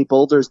won't be any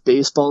Boulders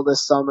baseball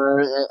this summer.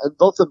 And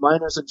both the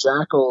Miners and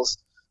Jackals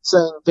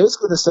saying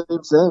basically the same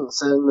thing,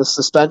 saying the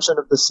suspension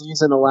of the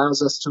season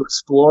allows us to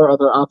explore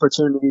other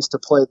opportunities to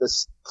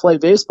play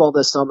baseball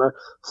this summer.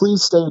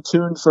 Please stay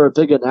tuned for a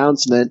big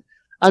announcement.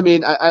 I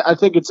mean, I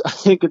think it's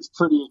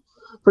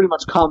pretty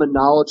much common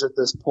knowledge at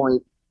this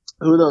point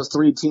who those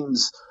 3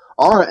 teams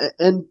are.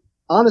 And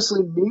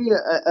honestly, me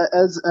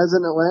as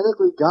an Atlantic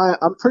League guy,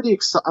 I'm pretty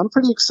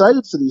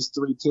excited for these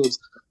 3 teams.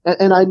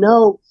 And I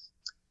know,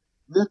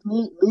 Nick,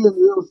 me and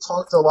you have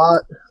talked a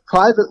lot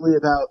privately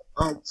about,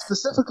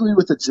 specifically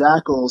with the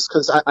Jackals,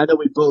 because I know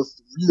we both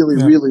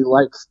really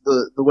like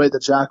the way the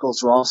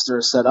Jackals roster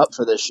is set up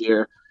for this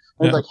year.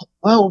 And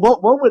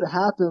what would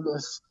happen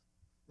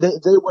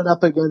if they went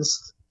up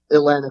against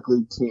Atlantic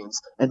League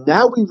teams? And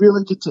now we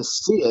really get to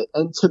see it.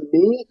 And to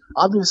me,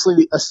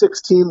 obviously a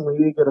 16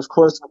 league, and of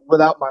course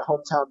without my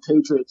hometown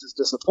Patriots, is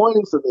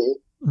disappointing for me.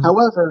 Mm-hmm.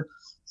 However,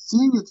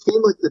 seeing a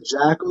team like the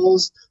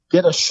Jackals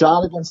get a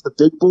shot against the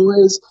big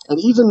boys, and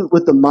even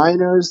with the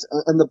Miners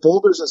and the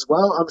Boulders as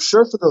well, I'm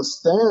sure for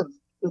those fans,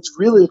 it's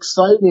really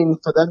exciting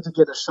for them to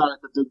get a shot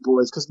at the big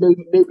boys, because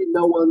maybe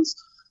no one's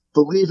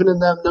believing in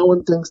them. No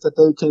one thinks that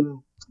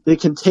they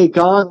can take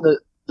on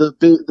the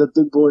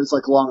big boys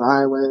like Long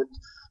Island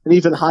and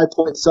even High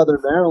Point,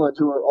 Southern Maryland,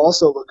 who are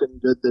also looking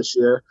good this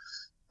year.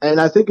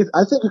 And I think it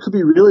could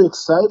be really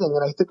exciting,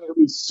 and I think it could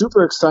be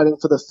super exciting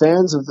for the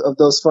fans of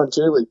those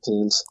Frontier League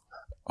teams.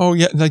 Oh,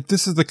 yeah, like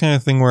this is the kind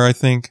of thing where I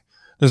think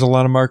there's a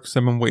lot of markets that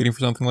have been waiting for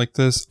something like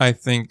this. I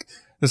think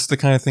this is the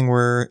kind of thing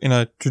where in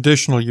a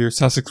traditional year,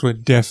 Sussex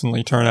would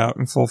definitely turn out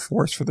in full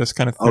force for this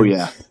kind of thing. Oh,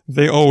 yeah.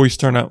 They always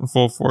turn out in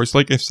full force.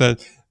 Like I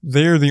said,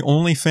 they're the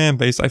only fan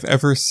base I've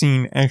ever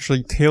seen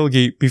actually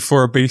tailgate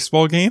before a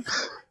baseball game.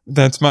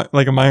 That's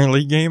like a minor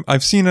league game.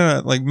 I've seen it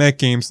at like Met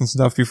games and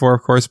stuff before,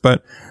 of course,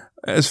 but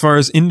as far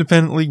as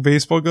independent league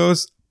baseball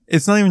goes,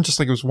 it's not even just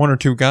like it was 1 or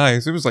 2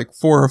 guys. It was like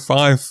 4 or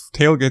 5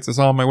 tailgates I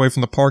saw on my way from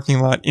the parking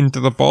lot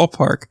into the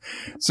ballpark.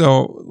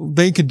 So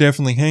they could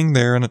definitely hang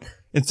there. And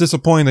it's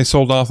disappointing they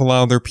sold off a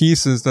lot of their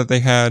pieces that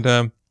they had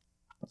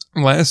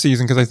last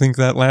season, because I think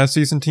that last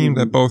season team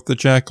that both the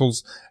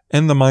Jackals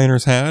and the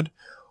Miners had,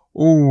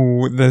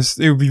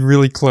 it would be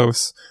really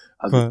close.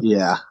 But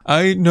yeah.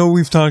 I know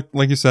we've talked,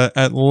 like you said,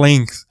 at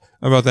length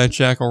about that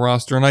Jackal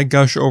roster, and I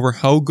gush over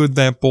how good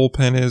that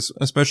bullpen is,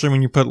 especially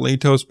when you put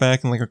Latos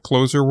back in like a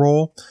closer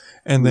role,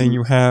 and then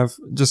you have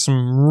just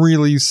some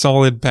really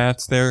solid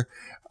bats there.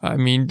 I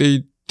mean,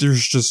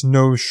 there's just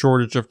no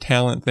shortage of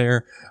talent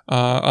there.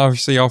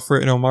 Obviously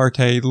Alfredo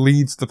Marte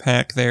leads the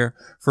pack there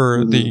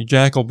for the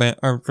Jackal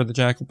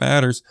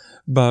batters,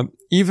 but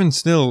even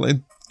still,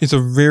 it's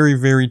a very,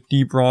 very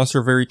deep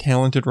roster, very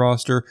talented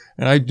roster,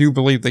 and I do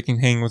believe they can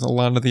hang with a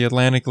lot of the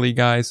Atlantic League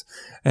guys.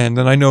 And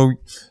then I know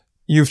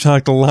you've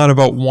talked a lot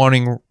about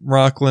wanting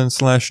Rockland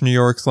 / New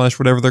York /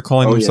 whatever they're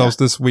calling themselves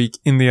this week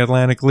in the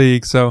Atlantic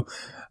League. So,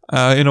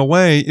 in a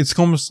way, it's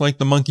almost like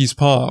the monkey's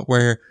paw,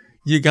 where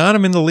you got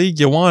them in the league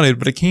you wanted,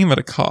 but it came at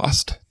a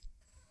cost.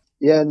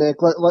 Yeah, Nick,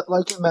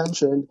 like you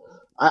mentioned,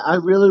 I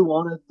really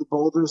wanted the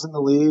Boulders in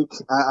the league.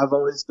 I've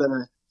always been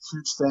a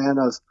huge fan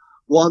of,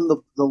 1,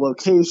 the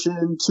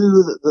location,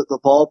 2, the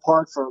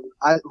ballpark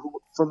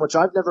from which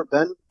I've never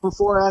been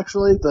before,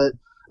 actually, but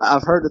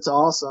I've heard it's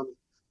awesome.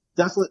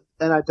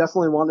 I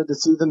definitely wanted to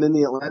see them in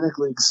the Atlantic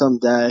League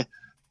someday.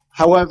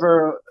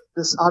 However,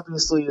 this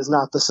obviously is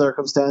not the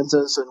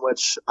circumstances in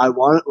which I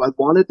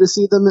wanted to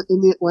see them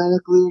in the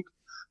Atlantic League,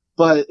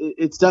 but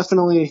it's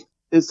definitely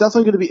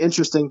going to be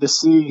interesting to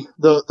see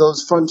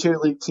those Frontier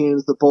League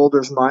teams, the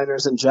Boulders,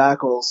 Miners, and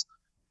Jackals,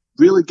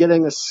 really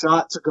getting a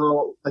shot to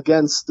go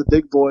against the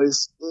big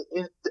boys.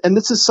 And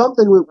this is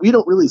something we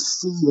don't really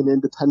see in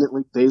independent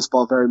league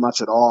baseball very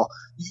much at all.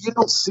 You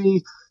don't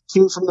see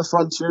teams from the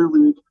Frontier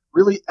League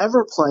really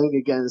ever playing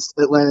against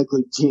Atlantic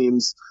League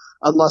teams,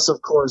 unless,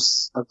 of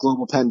course, a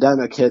global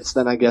pandemic hits.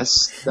 Then I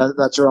guess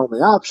that's your only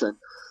option.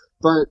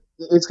 But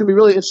it's going to be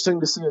really interesting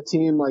to see a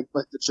team like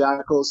the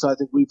Jackals. So I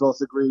think we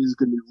both agree is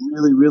going to be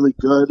really, really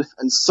good,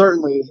 and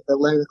certainly an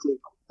Atlantic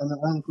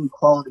League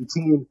quality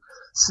team.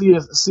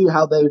 See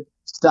how they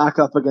stack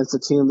up against a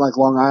team like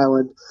Long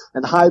Island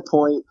and High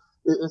Point.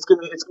 It's going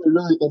to be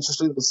really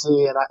interesting to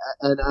see,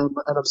 and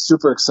I'm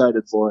super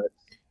excited for it.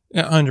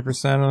 Yeah,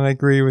 100%, and I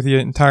agree with you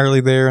entirely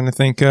there. And I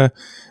think and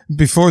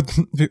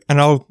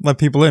I'll let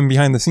people in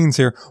behind the scenes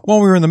here. While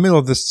we were in the middle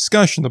of this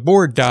discussion, the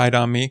board died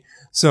on me,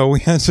 so we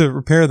had to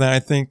repair that. I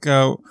think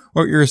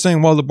what you were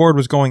saying while the board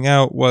was going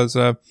out was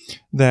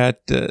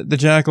that the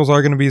Jackals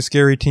are going to be a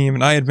scary team,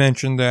 and I had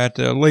mentioned that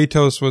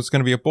Latos was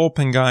going to be a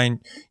bullpen guy, and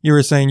you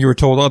were saying you were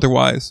told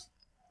otherwise.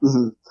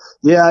 Mm-hmm.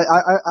 Yeah,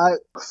 I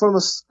from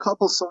a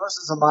couple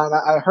sources of mine,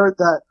 I heard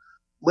that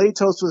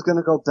Latos was going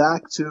to go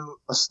back to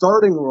a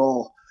starting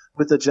role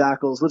with the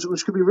Jackals,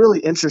 which could be really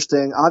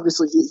interesting.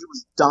 Obviously, he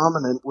was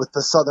dominant with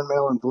the Southern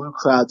Maryland Blue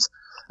Crabs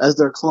as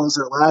their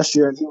closer last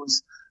year, and he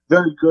was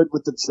very good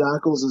with the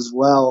Jackals as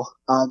well.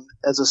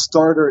 As a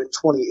starter in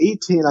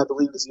 2018, I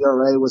believe his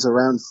ERA was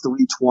around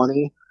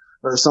 3.20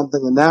 or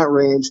something in that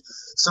range.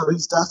 So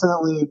he's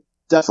definitely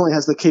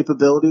has the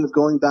capability of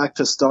going back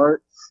to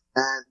start,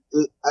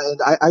 and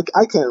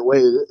I can't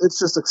wait. It's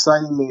just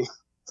exciting me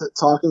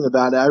talking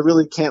about it. I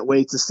really can't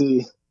wait to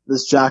see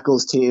this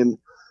Jackals team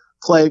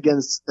play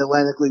against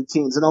Atlantic League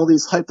teams and all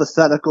these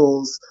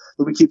hypotheticals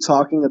that we keep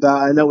talking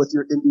about. I know with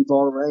your indie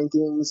ball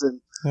rankings and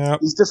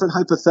these different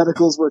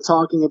hypotheticals we're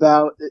talking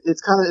about,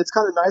 it's kind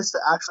of nice to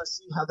actually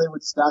see how they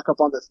would stack up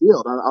on the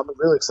field. I'm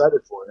really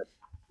excited for it.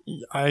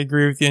 I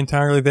agree with you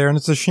entirely there, and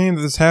it's a shame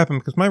that this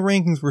happened because my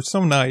rankings were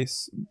so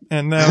nice,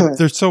 and now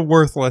they're so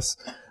worthless.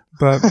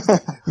 But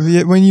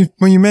when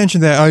you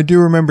mentioned that, I do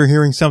remember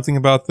hearing something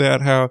about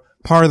that, how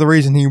part of the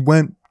reason he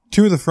went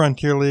to the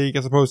Frontier League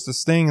as opposed to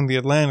staying in the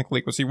Atlantic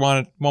League was he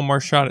wanted one more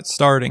shot at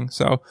starting.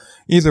 So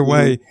either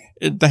way,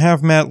 to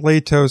have Matt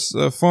Latos,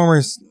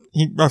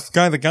 a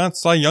guy that got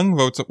Cy Young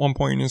votes at one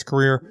point in his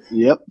career,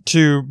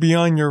 to be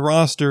on your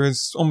roster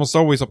is almost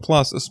always a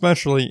plus,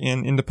 especially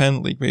in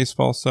independent league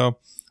baseball. So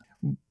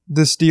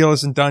this deal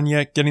isn't done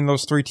yet. Getting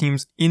those three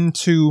teams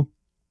into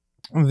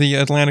the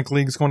Atlantic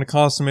League is going to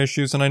cause some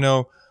issues, and I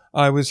know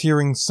I was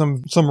hearing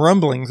some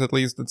rumblings, at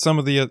least, that some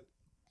of the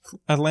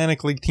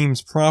Atlantic League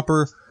teams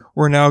proper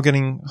were now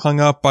getting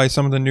hung up by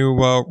some of the new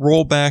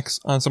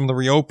rollbacks on some of the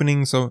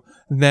reopenings, so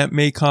that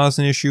may cause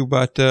an issue,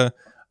 but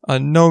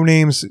no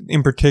names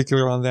in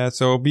particular on that,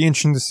 so it'll be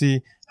interesting to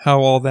see how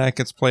all that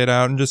gets played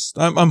out, and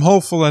I'm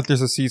hopeful that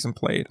there's a season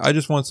played. I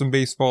just want some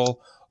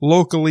baseball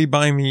locally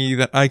by me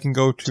that I can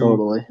go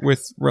to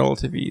with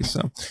relative ease.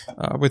 So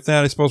with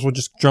that, I suppose we'll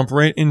just jump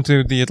right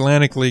into the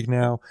Atlantic League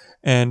now,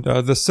 and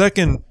the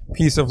second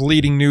piece of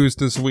leading news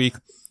this week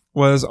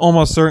was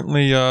almost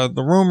certainly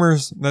the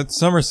rumors that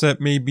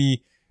Somerset may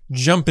be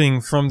jumping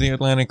from the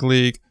Atlantic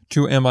League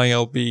to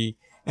MILB.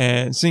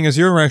 And seeing as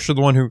you're actually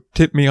the one who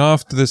tipped me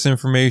off to this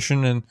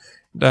information, and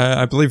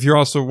I believe you're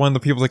also one of the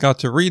people that got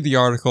to read the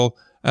article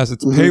as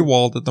it's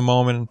paywalled at the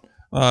moment.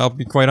 I'll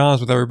be quite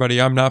honest with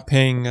everybody, I'm not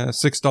paying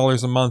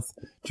 $6 a month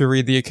to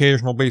read the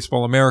occasional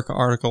Baseball America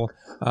article.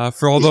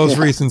 For all those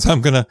reasons,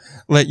 I'm going to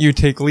let you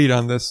take lead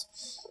on this.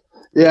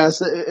 Yeah,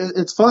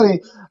 it's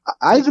funny.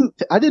 I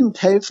didn't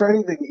pay for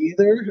anything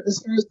either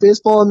as far as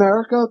Baseball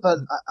America, but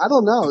I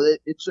don't know.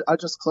 I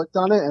just clicked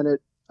on it and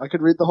I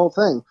could read the whole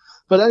thing.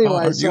 But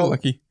anyway, you're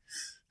lucky.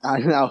 I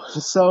know.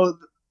 So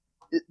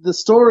the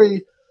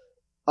story,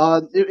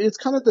 it's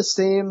kind of the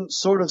same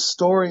sort of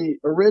story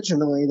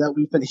originally that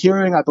we've been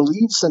hearing, I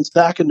believe, since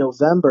back in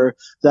November.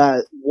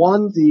 That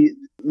the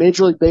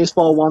Major League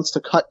Baseball wants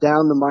to cut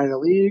down the minor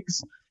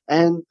leagues,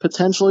 and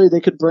potentially they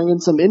could bring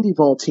in some indie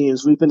ball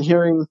teams. We've been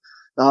hearing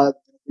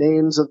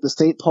names of the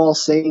St. Paul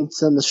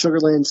Saints and the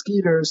Sugarland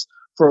Skeeters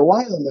for a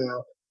while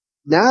now.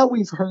 Now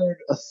we've heard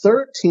a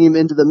third team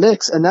into the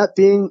mix, and that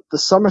being the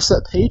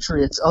Somerset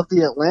Patriots of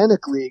the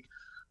Atlantic League.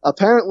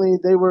 Apparently,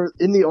 they were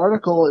in the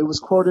article, it was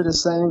quoted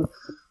as saying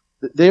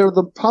that they are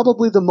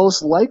probably the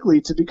most likely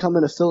to become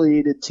an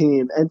affiliated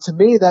team. And to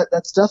me,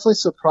 that's definitely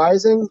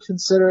surprising,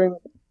 considering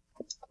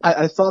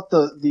I thought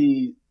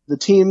the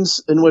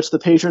teams in which the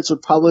Patriots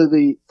would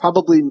probably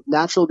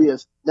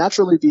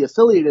naturally be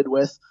affiliated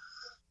with,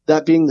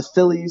 that being the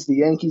Phillies, the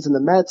Yankees, and the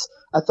Mets,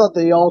 I thought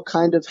they all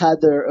kind of had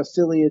their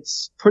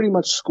affiliates pretty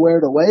much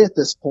squared away at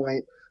this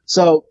point.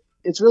 So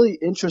it's really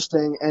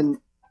interesting, and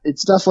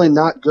it's definitely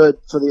not good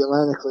for the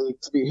Atlantic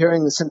League to be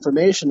hearing this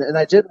information. And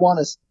I did want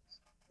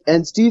to,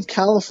 and Steve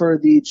Califer,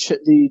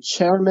 the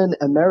chairman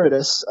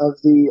emeritus of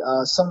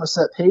the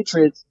Somerset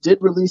Patriots, did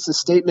release a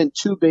statement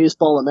to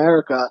Baseball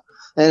America,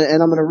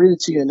 and I'm going to read it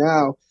to you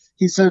now.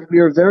 He said, "We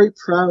are very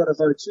proud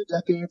of our 2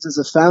 decades as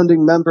a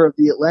founding member of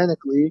the Atlantic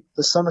League.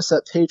 The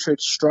Somerset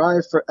Patriots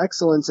strive for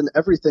excellence in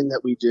everything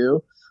that we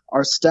do.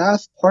 Our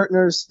staff,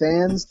 partners,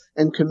 fans,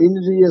 and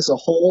community as a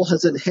whole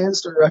has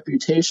enhanced our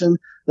reputation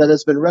that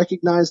has been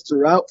recognized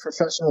throughout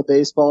professional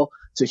baseball.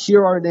 To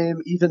hear our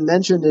name even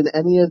mentioned in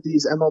any of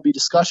these MLB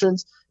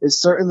discussions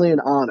is certainly an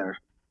honor.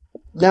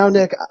 Now,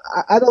 Nick,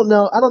 I don't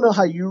know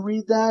how you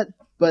read that,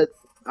 but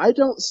I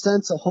don't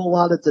sense a whole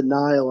lot of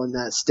denial in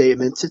that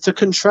statement. To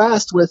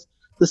contrast with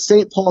the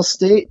St. Paul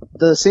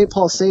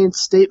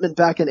Saints statement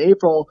back in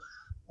April,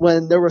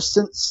 when there were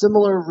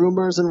similar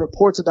rumors and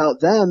reports about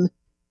them,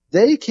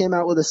 they came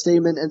out with a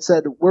statement and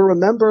said, we're a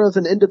member of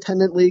an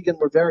independent league and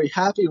we're very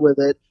happy with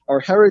it.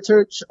 Our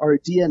heritage, our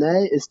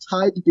DNA is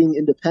tied to being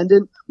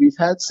independent. We've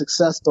had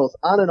success both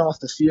on and off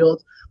the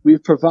field.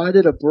 We've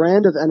provided a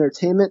brand of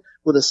entertainment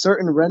with a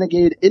certain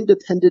renegade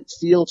independent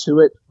feel to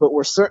it, but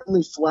we're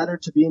certainly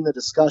flattered to be in the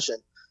discussion.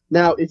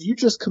 Now, if you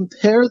just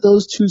compare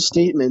those two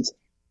statements,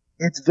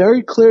 it's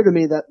very clear to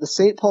me that the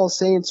St. Paul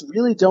Saints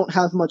really don't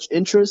have much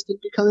interest in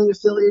becoming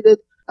affiliated.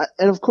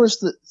 And of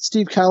course,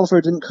 Steve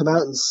Califer didn't come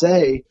out and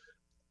say,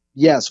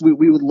 yes, we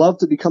would love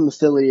to become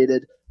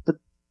affiliated. But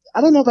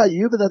I don't know about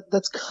you, but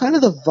that's kind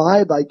of the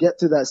vibe I get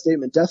through that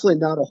statement. Definitely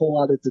not a whole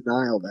lot of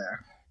denial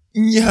there.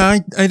 Yeah,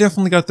 I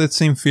definitely got that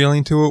same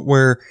feeling to it,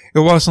 where it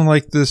wasn't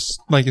like this,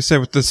 like you said,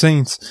 with the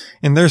Saints.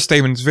 In their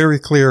statement, it's very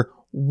clear,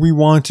 we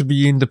want to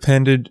be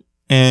independent,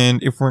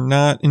 and if we're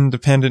not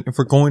independent, if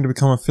we're going to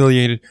become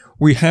affiliated,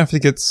 we have to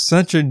get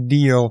such a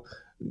deal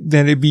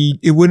that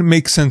it wouldn't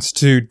make sense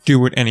to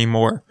do it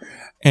anymore.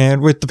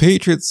 And with the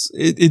Patriots,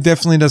 it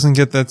definitely doesn't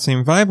get that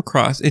same vibe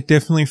across. It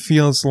definitely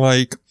feels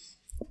like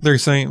they're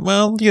saying,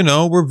 well,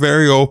 we're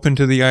very open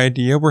to the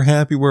idea. We're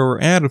happy where we're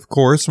at, of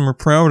course, and we're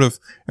proud of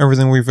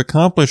everything we've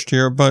accomplished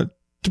here. But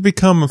to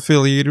become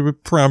affiliated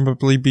would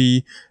probably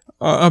be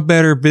a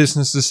better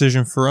business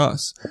decision for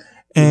us.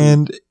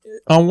 And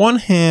on one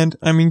hand,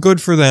 I mean,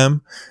 good for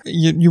them.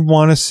 You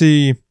want to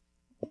see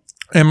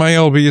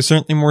MILB is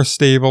certainly more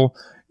stable.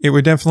 It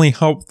would definitely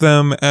help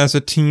them as a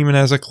team and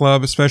as a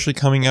club, especially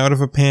coming out of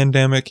a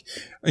pandemic.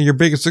 Your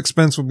biggest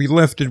expense would be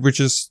lifted,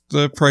 which is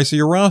the price of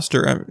your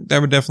roster.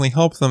 That would definitely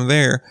help them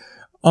there.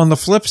 On the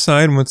flip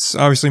side, what's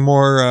obviously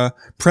more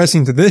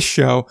pressing to this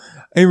show,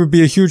 it would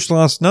be a huge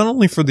loss not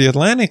only for the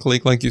Atlantic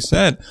League, like you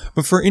said,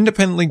 but for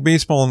independent league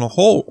baseball in a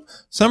whole.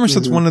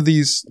 Somerset's one of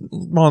these,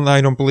 well, I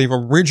don't believe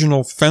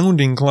original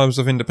founding clubs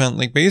of independent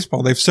league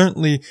baseball. They were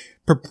certainly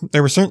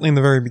in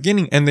the very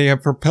beginning, and they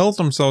have propelled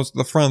themselves to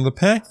the front of the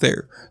pack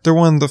there. They're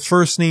one of the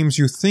first names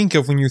you think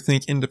of when you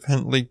think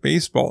independent league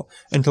baseball.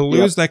 And to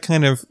lose that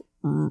kind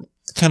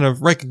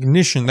of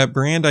recognition, that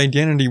brand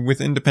identity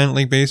with independent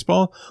league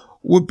baseball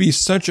would be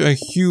such a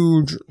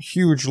huge,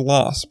 huge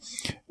loss.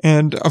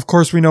 And of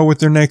course, we know with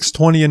their Next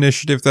 20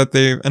 initiative that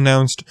they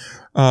announced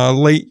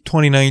late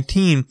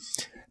 2019,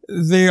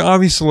 they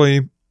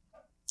obviously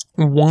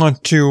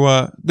want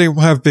to, they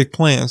have big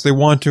plans. They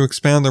want to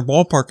expand their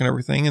ballpark and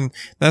everything, and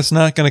that's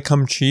not going to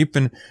come cheap.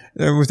 And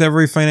with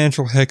every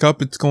financial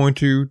hiccup, it's going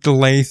to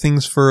delay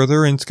things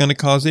further, and it's going to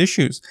cause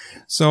issues.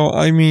 So,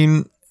 I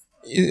mean,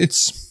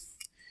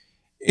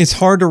 it's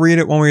hard to read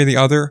it one way or the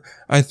other.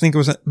 I think it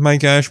was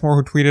Mike Ashmore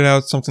who tweeted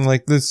out something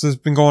like, this has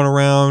been going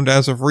around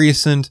as of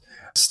recent.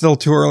 It's still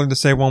too early to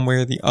say one way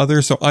or the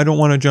other, so I don't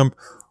want to jump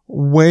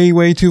way,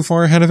 way too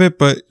far ahead of it,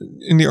 but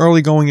in the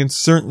early going, it's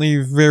certainly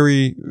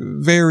very,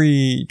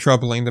 very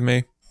troubling to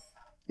me.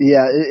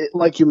 Yeah,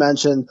 like you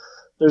mentioned,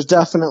 there's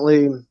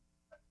definitely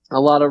a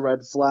lot of red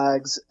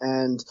flags,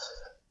 and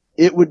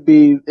it would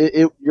be,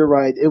 you're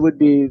right, it would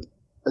be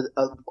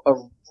a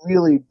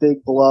really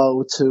big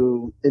blow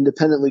to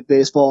independent league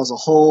baseball as a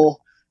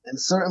whole,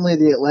 and certainly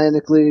the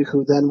Atlantic League,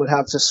 who then would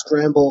have to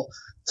scramble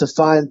to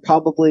find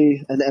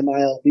probably an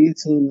MILB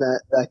team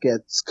that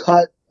gets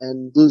cut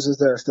and loses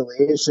their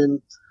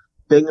affiliation.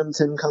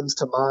 Binghamton comes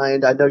to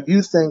mind. I know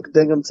you think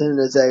Binghamton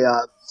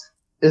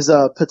is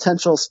a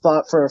potential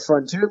spot for a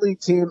Frontier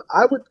League team.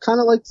 I would kind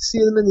of like to see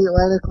them in the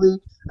Atlantic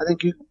League. I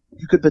think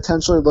you could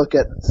potentially look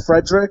at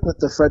Frederick with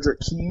the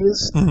Frederick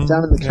Keys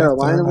down in the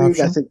Carolina League.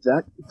 Option. I think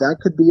that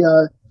could be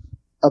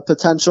a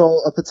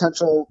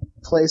potential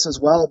place as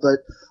well. But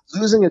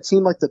losing a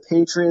team like the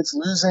Patriots,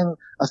 losing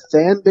a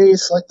fan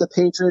base like the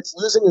Patriots,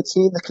 losing a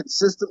team that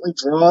consistently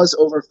draws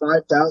over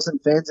 5,000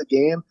 fans a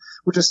game,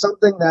 which is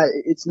something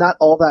that it's not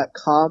all that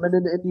common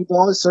in indie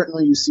ball.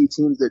 Certainly you see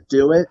teams that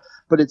do it,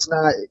 but it's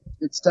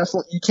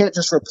definitely, you can't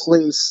just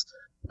replace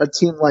a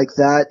team like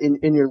that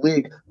in your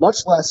league,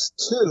 much less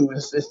too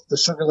if the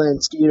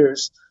Sugarland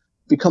Skeeters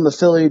become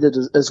affiliated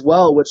as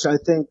well, which I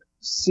think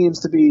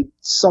seems to be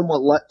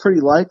somewhat pretty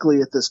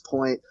likely at this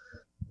point.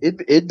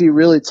 It'd be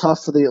really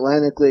tough for the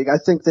Atlantic League. I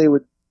think they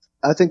would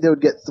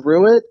get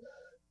through it,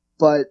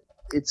 but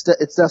it's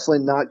definitely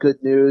not good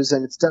news,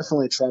 and it's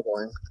definitely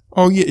troubling.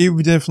 Oh yeah, it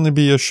would definitely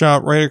be a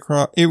shot right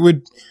across. It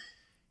would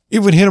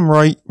hit them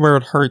right where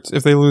it hurts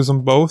if they lose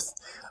them both.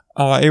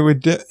 I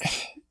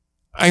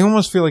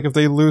almost feel like if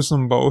they lose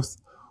them both,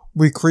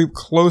 we creep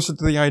closer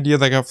to the idea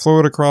that got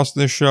floated across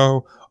this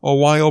show a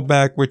while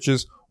back, which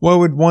is, what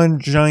would one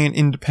giant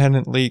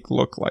independent league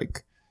look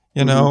like?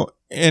 You know?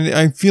 And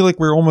I feel like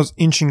we're almost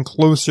inching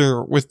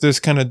closer with this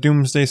kind of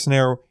doomsday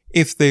scenario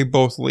if they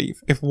both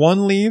leave. If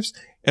one leaves,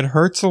 it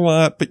hurts a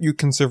lot, but you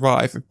can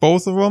survive. If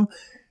both of them,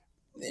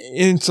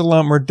 it's a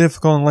lot more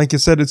difficult. And like you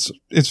said,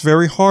 it's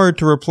very hard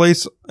to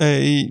replace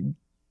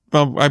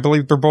well, I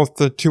believe they're both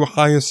the two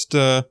highest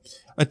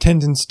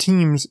attendance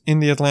teams in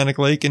the Atlantic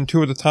League and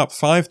two of the top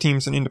 5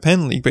 teams in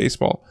Independent League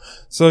Baseball.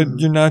 So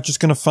you're not just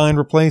going to find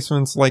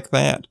replacements like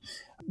that.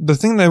 The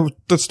thing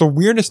that's the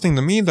weirdest thing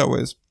to me, though,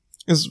 is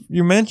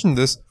you mentioned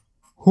this.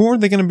 Who are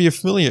they going to be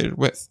affiliated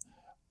with?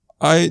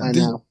 I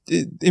know.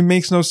 It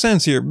makes no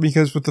sense here,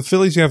 because with the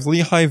Phillies, you have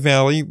Lehigh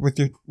Valley,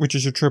 which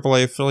is your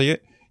AAA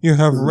affiliate. You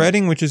have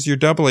Reading, which is your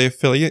AA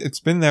affiliate. It's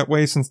been that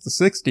way since the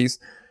 60s.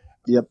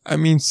 Yep. I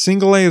mean,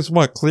 single A is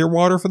what?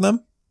 Clearwater for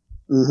them?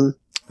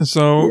 Mm-hmm.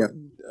 So, yep.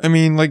 I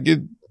mean, I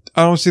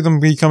don't see them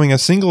becoming a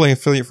single A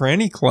affiliate for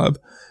any club.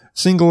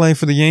 Single A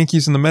for the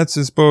Yankees and the Mets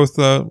is both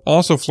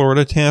also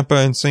Florida, Tampa,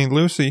 and St.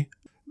 Lucie.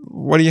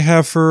 What do you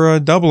have for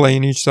AA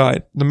in each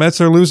side? The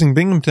Mets are losing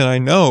Binghamton, I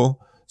know,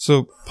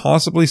 so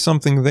possibly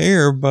something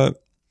there,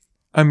 but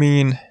I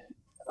mean,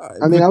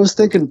 I was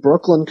thinking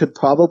Brooklyn could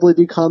probably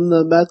become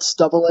the Mets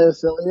AA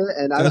affiliate,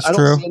 and I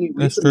don't see any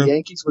reason the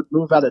Yankees would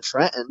move out of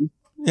Trenton.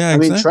 Yeah,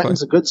 exactly. I mean,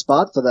 Trenton's a good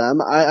spot for them.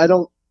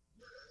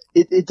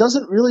 It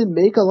doesn't really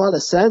make a lot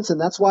of sense,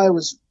 and that's why I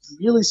was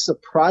really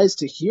surprised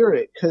to hear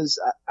it, because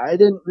I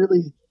didn't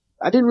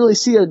really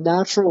see a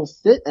natural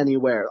fit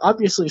anywhere.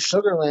 Obviously,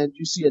 Sugarland,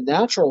 you see a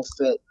natural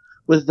fit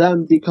with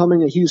them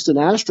becoming a Houston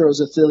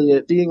Astros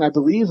affiliate, being, I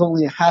believe,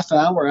 only a half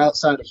hour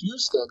outside of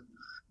Houston,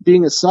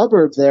 being a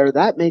suburb there.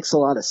 That makes a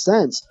lot of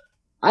sense.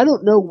 I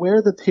don't know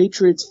where the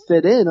Patriots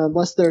fit in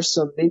unless there's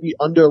some maybe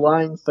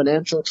underlying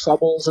financial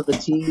troubles of the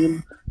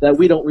team that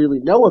we don't really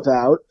know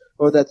about,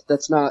 or that's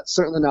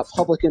certainly not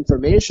public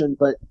information,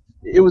 but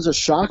it was a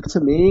shock to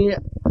me.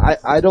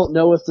 I don't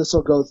know if this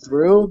will go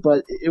through,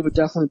 but it would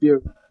definitely be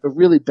a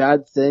really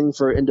bad thing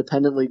for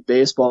independent league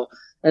baseball.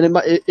 And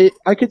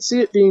I could see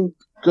it being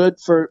good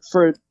for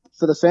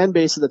the fan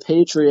base of the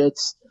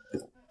Patriots,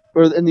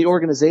 or in the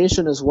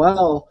organization as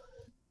well.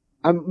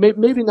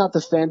 Maybe not the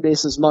fan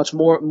base as much,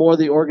 more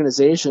the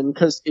organization,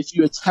 because if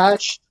you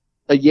attach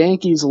a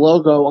Yankees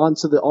logo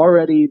onto the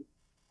already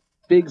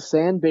big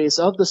fan base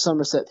of the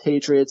Somerset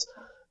Patriots,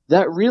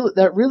 that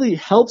really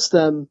helps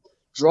them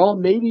draw.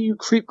 Maybe you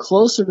creep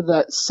closer to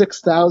that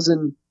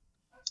 6,000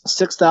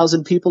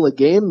 people a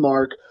game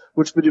mark,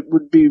 which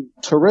would be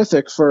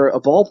terrific for a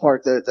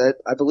ballpark that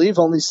I believe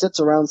only sits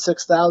around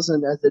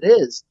 6,000 as it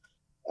is.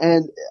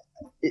 And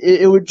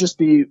it would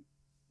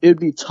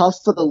be tough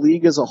for the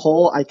league as a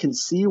whole. I can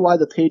see why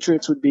the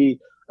Patriots would be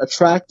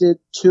attracted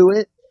to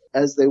it,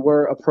 as they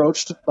were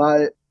approached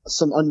by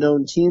some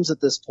unknown teams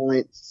at this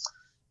point.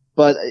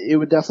 But it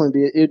would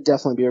definitely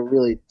be a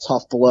really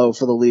tough blow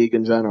for the league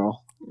in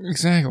general.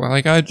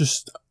 Exactly.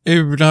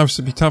 It would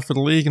obviously be tough for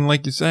the league, and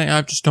like you say,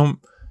 I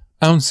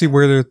don't see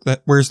where's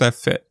that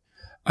fit.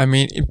 I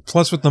mean,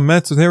 plus with the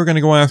Mets, if they were going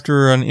to go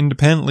after an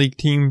independent league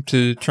team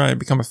to try and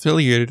become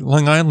affiliated,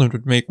 Long Island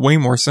would make way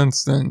more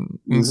sense than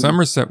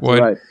Somerset would.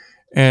 Right.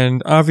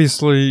 And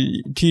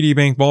obviously, TD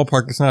Bank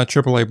Ballpark is not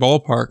a AAA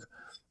ballpark.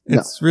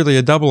 It's really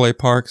a AA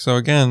park. So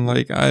again,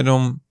 I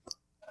don't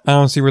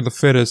see where the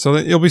fit is. So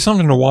it'll be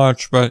something to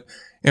watch, but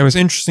it was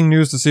interesting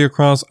news to see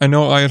across. I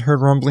know I had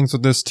heard rumblings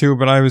of this too,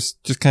 but I was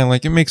just kind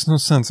of it makes no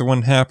sense. It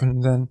wouldn't happen.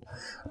 And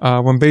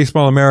then when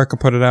Baseball America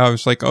put it out, I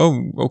was like,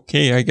 oh,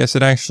 okay, I guess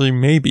it actually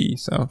may be.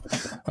 So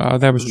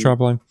that was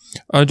troubling.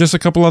 Just a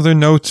couple other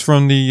notes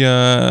from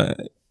the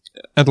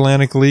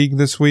Atlantic League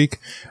this week.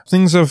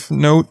 Things of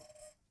note.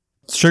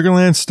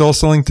 Sugarland's still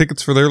selling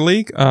tickets for their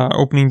league.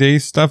 Opening day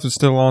stuff is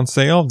still on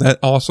sale. That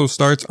also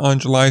starts on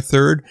July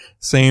 3rd,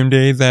 same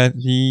day that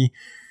the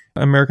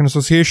American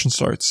Association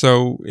starts.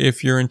 So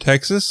if you're in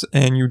Texas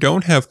and you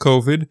don't have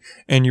COVID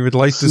and you would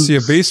like to see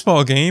a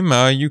baseball game,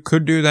 you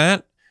could do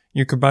that.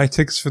 You could buy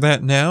tickets for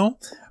that now.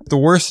 The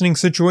worsening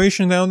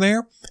situation down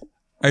there,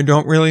 I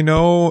don't really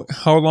know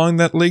how long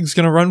that league's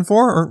going to run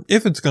for, or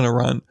if it's going to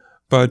run.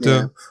 But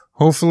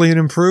hopefully it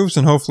improves,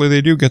 and hopefully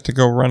they do get to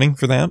go running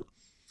for that.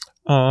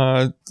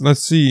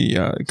 Let's see.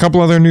 A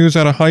couple other news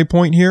out of High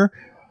Point here.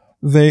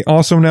 They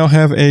also now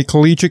have a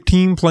collegiate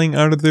team playing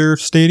out of their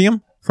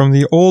stadium from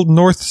the old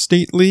North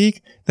State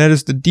League. That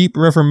is the Deep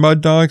River Mud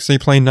Dogs. They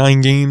play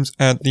 9 games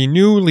at the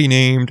newly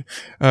named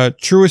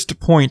Truist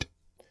Point.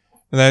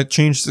 That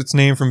changed its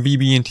name from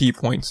BB&T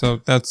Point.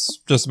 So that's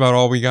just about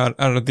all we got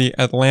out of the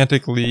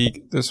Atlantic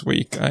League this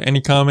week.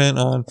 Any comment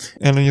on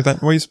any of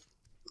that noise?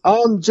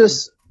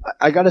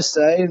 I gotta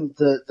say,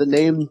 the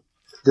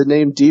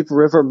name Deep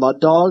River Mud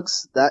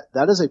Dogs,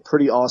 that is a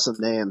pretty awesome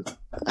name.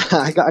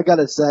 I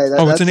gotta say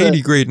that. It's an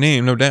 80 grade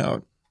name, no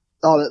doubt.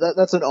 Oh,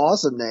 that's an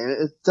awesome name.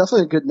 It's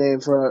definitely a good name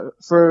for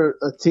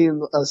a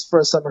team, for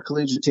a summer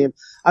collegiate team.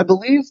 I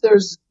believe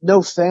there's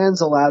no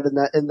fans allowed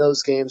in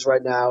those games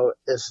right now,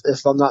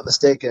 if I'm not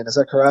mistaken. Is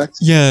that correct?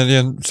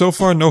 Yeah. So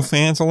far, no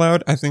fans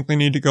allowed. I think they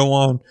need to go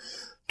on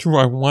to,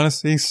 I want to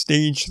say,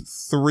 stage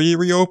 3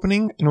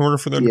 reopening in order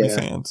for there to be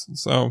fans.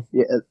 So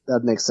yeah,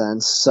 that makes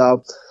sense.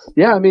 So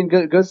yeah, I mean,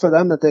 good for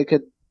them that they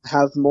could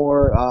have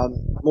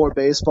more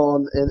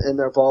baseball in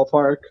their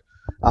ballpark,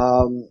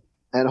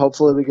 and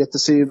hopefully we get to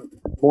see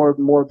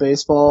more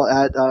baseball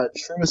at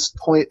Truist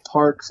Point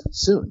Park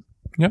soon.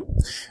 Yep.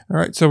 All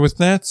right. So with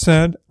that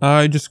said,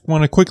 I just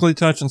want to quickly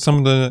touch on some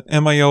of the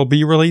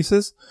MILB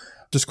releases.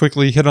 Just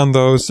quickly hit on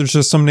those. There's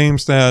just some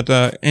names that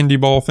indie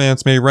ball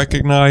fans may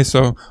recognize,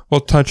 so we'll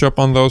touch up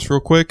on those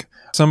real quick.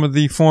 Some of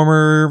the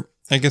former,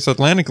 I guess,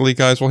 Atlantic League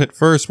guys will hit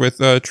first with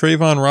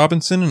Trayvon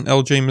Robinson and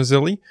LJ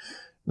Mazzilli.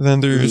 Then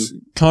there's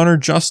Connor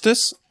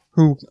Justice,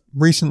 who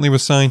recently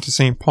was signed to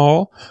St.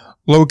 Paul.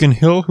 Logan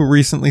Hill, who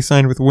recently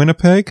signed with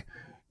Winnipeg.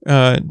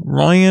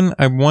 Ryan,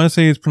 I want to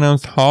say it's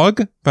pronounced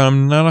Hogg, but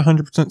I'm not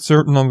 100%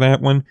 certain on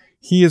that one.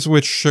 He is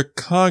with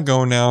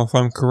Chicago now, if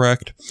I'm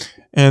correct.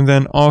 And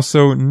then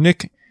also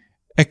Nick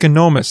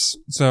Economus.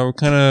 So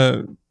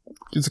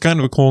it's kind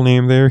of a cool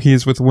name there.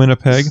 He's with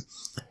Winnipeg.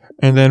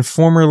 And then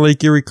former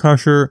Lake Erie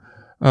Crusher,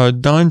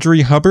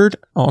 Dondre Hubbard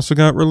also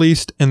got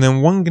released. And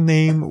then one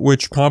name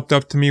which popped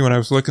up to me when I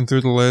was looking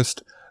through the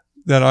list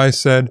that I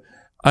said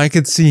I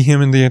could see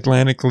him in the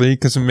Atlantic League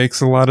because it makes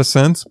a lot of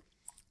sense.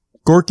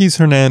 Gorkys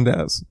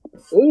Hernandez.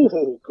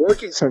 Ooh,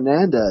 Gorkys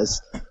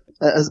Hernandez.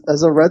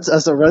 As a Red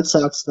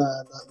Sox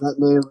fan,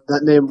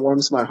 that name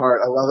warms my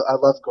heart. I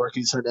love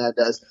Gorkys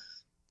Hernandez.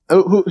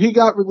 Oh, he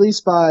got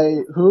released by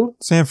who?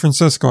 San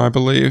Francisco, I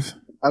believe.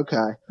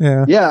 Okay.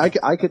 Yeah.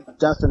 I could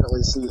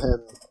definitely see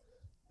him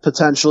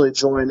potentially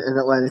join an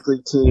Atlantic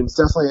League team. It's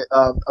definitely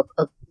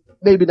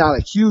maybe not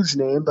a huge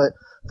name, but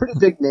pretty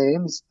big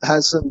name.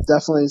 Has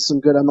definitely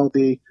some good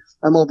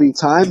MLB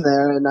time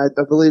there, and I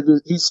believe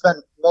he spent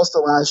most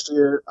of last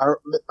year,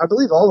 I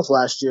believe all of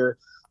last year,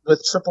 with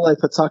AAA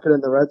Pawtucket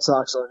and the Red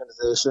Sox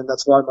organization.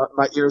 That's why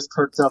my ears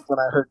perked up when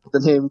I heard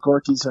the name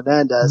Gorkys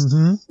Hernandez.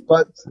 Mm-hmm.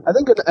 But I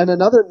think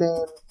another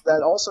name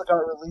that also got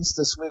released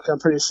this week, I'm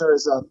pretty sure,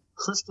 is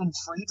Christian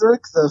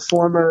Friedrich, the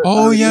former...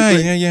 Oh,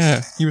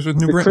 yeah. He was with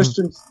New Britain.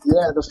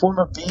 The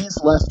former Bees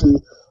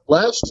lefty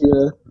last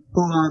year,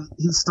 who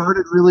he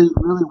started really,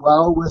 really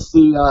well with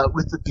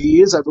the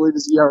Bees. I believe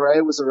his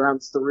ERA was around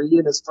 3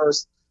 in his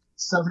first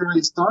 7 or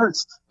 8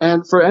 starts.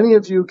 And for any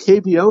of you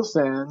KBO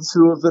fans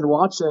who have been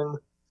watching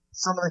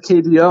some of the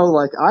KBO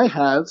like I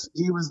have,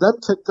 he was then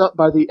picked up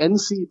by the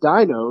NC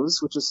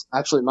Dinos, which is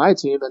actually my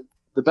team and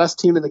the best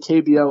team in the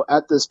KBO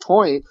at this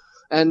point,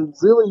 and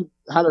really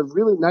had a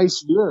really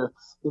nice year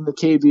in the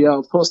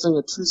KBO, posting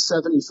a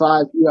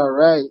 2.75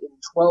 ERA in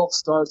 12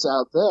 starts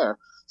out there.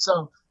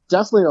 So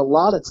definitely a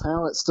lot of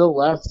talent still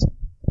left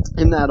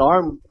in that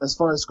arm as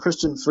far as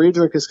Christian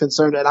Friedrich is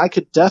concerned, and I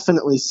could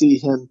definitely see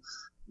him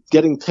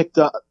getting picked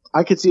up.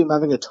 I could see him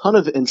having a ton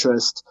of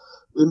interest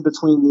in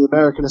between the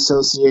American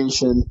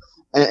Association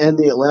and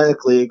the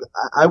Atlantic League.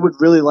 I would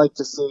really like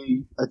to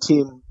see a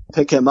team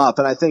pick him up,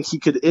 and I think he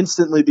could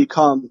instantly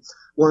become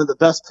one of the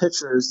best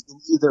pitchers in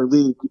either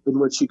league in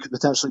which he could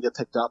potentially get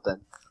picked up in.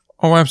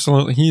 Oh,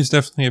 absolutely. He's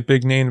definitely a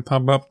big name to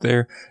pop up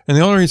there. And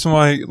the only reason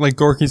why,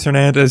 Gorkys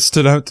Hernandez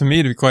stood out to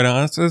me, to be quite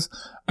honest, is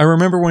I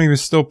remember when he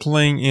was still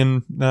playing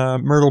in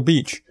Myrtle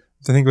Beach.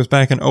 I think it was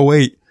back in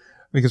 2008,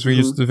 because we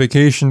used to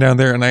vacation down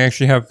there, and I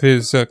actually have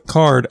his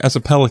card as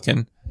a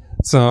Pelican.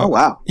 So, oh,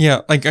 wow.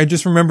 Yeah, I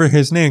just remember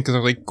his name because I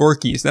was like,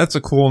 Gorkys, that's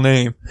a cool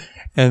name.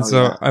 And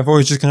I've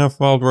always just kind of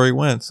followed where he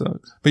went. So,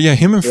 but yeah,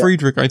 him and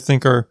Friedrich, I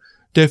think, are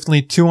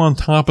definitely 2 on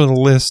top of the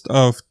list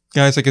of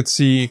guys I could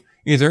see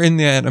either in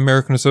the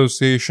American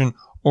Association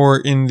or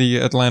in the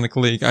Atlantic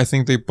League. I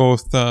think they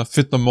both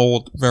fit the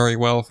mold very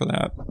well for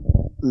that.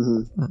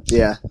 Mm-hmm.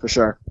 Yeah, for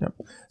sure. Yep.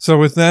 So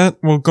with that,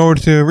 we'll go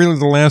to really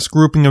the last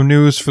grouping of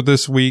news for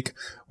this week,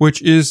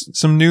 which is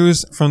some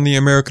news from the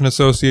American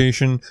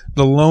Association,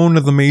 the lone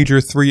of the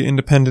major 3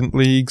 independent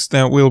leagues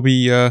that will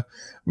be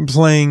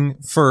playing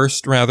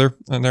first, rather.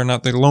 And they're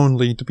not the lone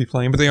league to be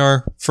playing, but they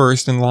are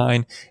first in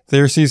line.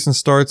 Their season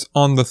starts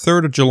on the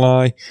 3rd of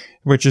July,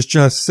 which is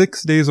just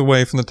 6 days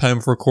away from the time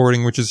of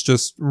recording, which is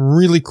just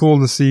really cool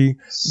to see.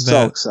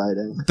 So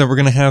exciting. That we're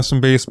going to have some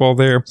baseball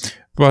there.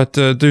 But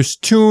there's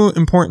 2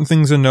 important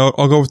things to note.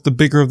 I'll go with the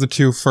bigger of the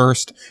 2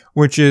 first,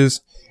 which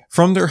is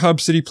from their Hub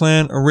City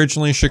plan,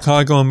 originally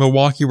Chicago and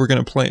Milwaukee were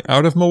going to play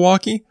out of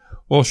Milwaukee.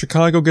 Well,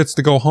 Chicago gets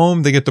to go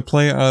home. They get to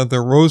play out of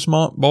the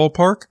Rosemont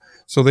Ballpark.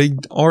 So they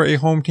are a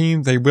home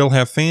team. They will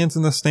have fans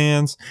in the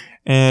stands.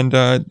 And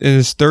it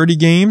is 30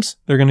 games.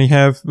 They're going to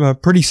have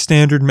pretty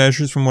standard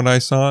measures from what I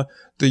saw.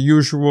 The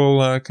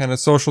usual kind of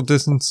social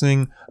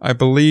distancing. I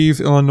believe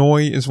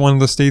Illinois is one of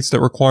the states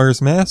that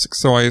requires masks,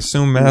 so I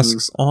assume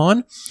masks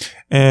on.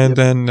 And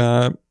then,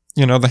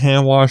 the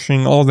hand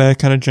washing, all that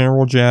kind of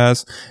general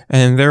jazz.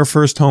 And their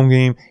first home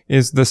game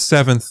is the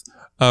 7th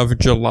of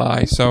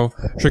July. So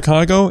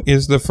Chicago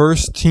is the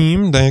first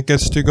team that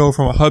gets to go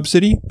from a hub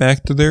city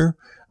back to their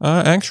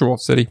actual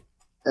city.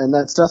 And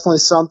that's definitely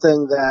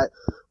something that,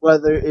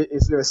 whether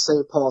if you're a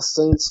St. Paul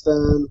Saints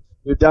fan,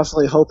 you're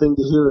definitely hoping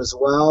to hear as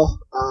well.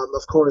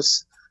 Of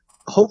course,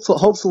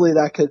 hopefully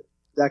that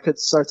could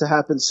start to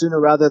happen sooner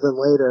rather than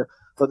later.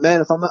 But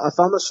man, if I'm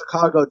a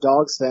Chicago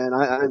Dogs fan,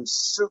 I'm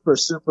super,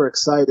 super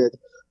excited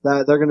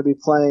that they're going to be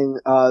playing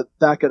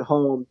back at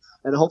home,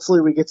 and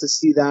hopefully we get to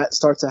see that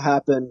start to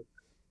happen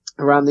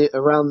around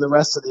the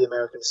rest of the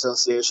American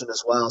Association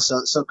as well.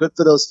 So good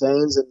for those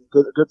fans and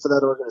good for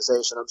that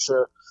organization. I'm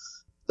sure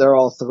they're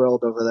all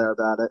thrilled over there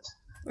about it.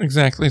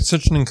 Exactly. It's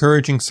such an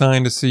encouraging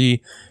sign to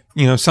see,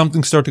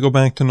 something start to go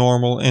back to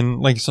normal. And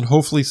like I said,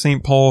 hopefully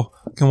St. Paul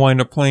can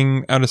wind up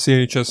playing out of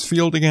CHS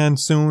Field again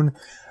soon.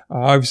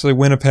 Obviously,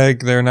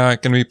 Winnipeg, they're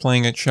not going to be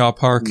playing at Shaw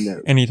Park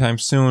anytime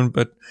soon.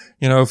 But,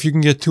 if you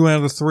can get 2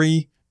 out of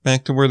 3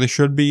 back to where they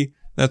should be,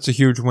 that's a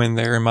huge win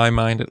there, in my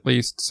mind at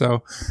least.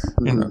 So,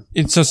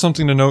 it's just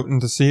something to note and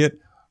to see it.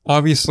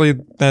 Obviously,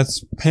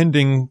 that's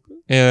pending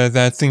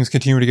that things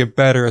continue to get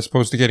better as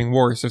opposed to getting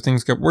worse. If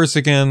things get worse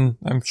again,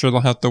 I'm sure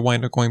they'll have to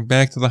wind up going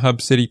back to the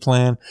Hub City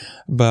plan.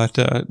 But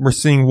we're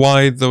seeing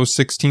why those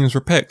 6 teams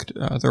were picked.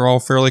 They're all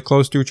fairly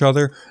close to each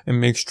other. It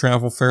makes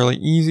travel fairly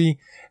easy.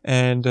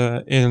 And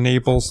it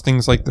enables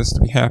things like this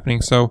to be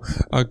happening. So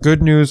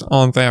good news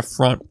on that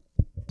front.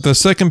 The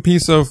second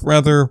piece of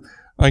rather,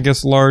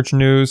 large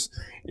news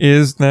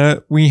is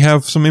that we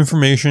have some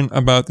information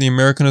about the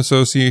American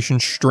Association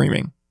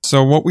streaming.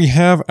 So what we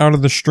have out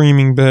of the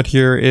streaming bit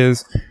here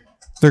is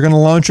they're going to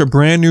launch a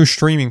brand new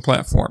streaming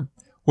platform,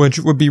 which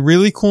would be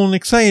really cool and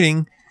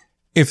exciting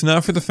if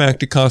not for the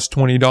fact it costs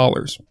 $20.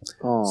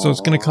 Aww. So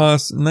it's going to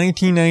cost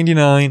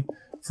 $19.99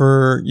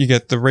 for, you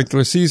get the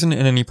regular season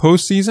and any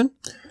postseason.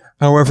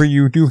 However,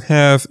 you do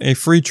have a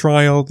free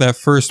trial that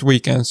first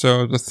weekend.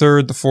 So the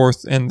 3rd, the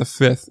 4th, and the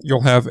 5th,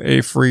 you'll have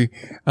a free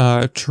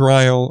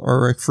trial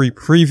or a free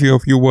preview,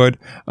 if you would,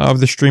 of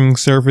the streaming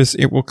service.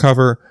 It will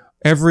cover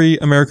every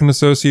American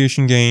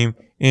Association game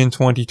in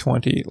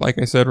 2020. Like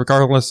I said,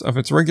 regardless of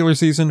its regular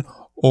season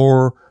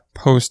or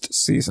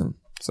postseason.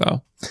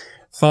 So,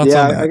 thoughts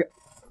on that?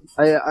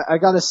 I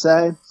gotta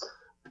say,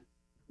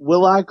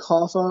 will I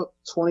cough up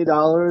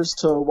 $20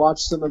 to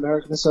watch some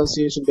American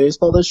Association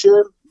baseball this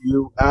year?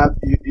 You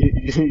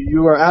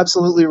are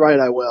absolutely right.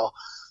 I will.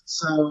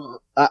 So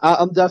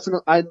I'm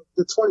definitely.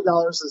 The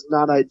 $20 is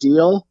not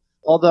ideal.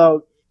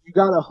 Although you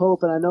gotta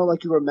hope, and I know,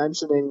 like you were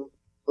mentioning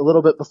a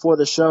little bit before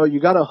the show, you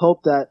gotta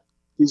hope that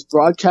these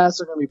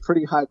broadcasts are going to be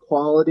pretty high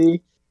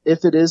quality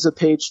if it is a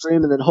paid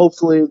stream, and then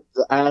hopefully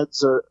the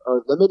ads are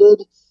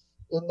limited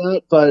in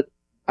that. But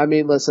I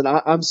mean, listen,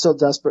 I'm so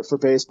desperate for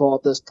baseball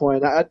at this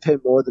point. I'd pay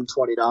more than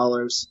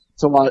 $20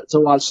 to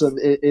watch some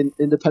in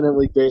independent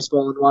league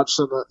baseball and watch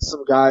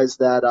some guys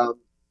that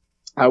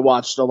I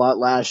watched a lot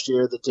last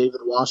year. The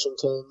David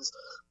Washingtons,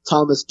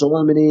 Thomas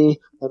Dormany,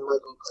 and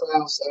Michael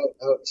Krause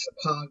out in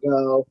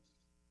Chicago.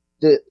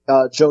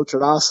 Joe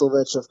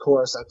Tradoslovich, of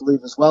course, I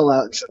believe as well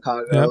out in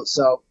Chicago. Yep.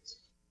 So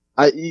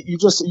you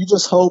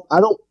just hope. I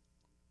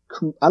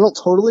don't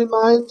totally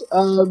mind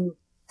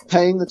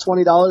paying the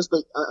 $20,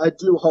 but I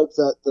do hope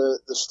that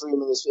the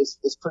streaming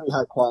is pretty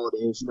high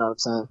quality, if you know what I'm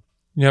saying.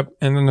 Yep,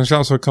 and then there's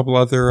also a couple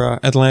other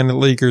Atlanta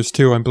Leaguers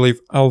too. I believe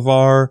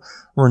Alvar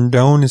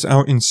Rondon is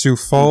out in Sioux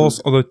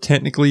Falls, although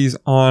technically he's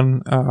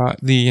on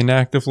the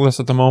inactive list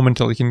at the moment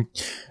until he can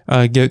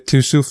get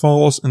to Sioux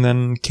Falls. And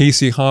then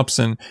Casey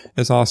Hobson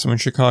is also in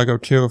Chicago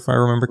too, if I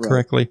remember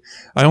correctly.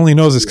 I only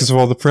know this because of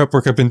all the prep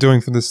work I've been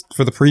doing for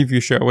the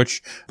preview show.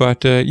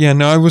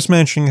 I was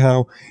mentioning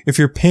how if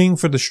you're paying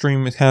for the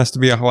stream, it has to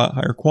be a lot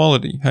higher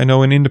quality. I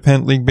know in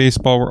independent league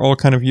baseball, we're all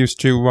kind of used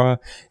to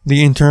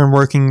the intern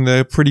working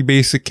the pretty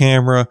basic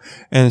camera,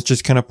 and it's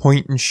just kind of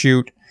point and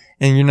shoot.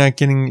 And you're not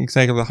getting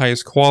exactly the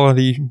highest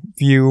quality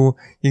view.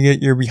 You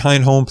get your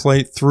behind home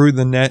plate through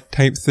the net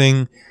type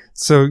thing.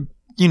 So,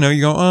 you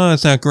go, oh,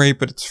 it's not great,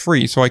 but it's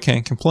free, so I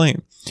can't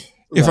complain.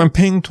 If I'm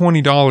paying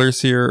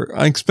 $20 here,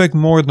 I expect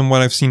more than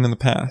what I've seen in the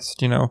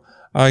past,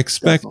 I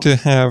expect to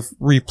have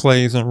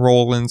replays and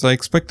roll-ins. I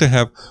expect to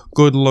have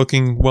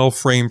good-looking,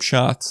 well-framed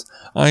shots.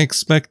 I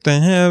expect to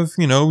have,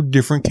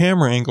 different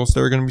camera angles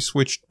that are going to be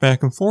switched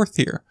back and forth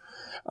here.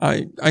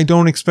 I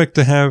don't expect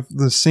to have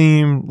the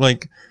same,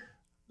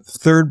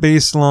 third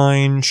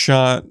baseline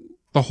shot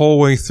the whole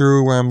way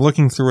through where I'm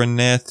looking through a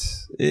net.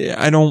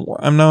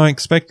 I'm not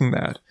expecting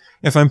that.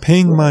 If I'm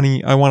paying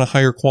money, I want a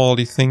higher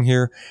quality thing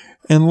here.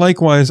 And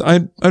likewise,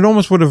 I'd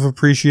almost would have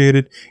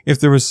appreciated if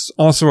there was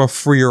also a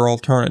freer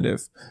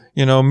alternative.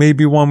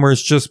 Maybe one where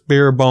it's just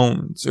bare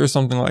bones or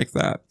something like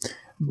that.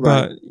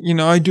 Right. But,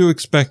 I do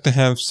expect to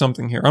have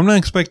something here. I'm not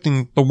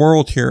expecting the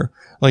world here,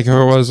 like if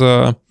it was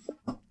a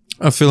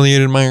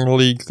affiliated minor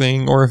league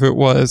thing, or if it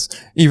was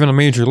even a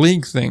major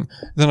league thing,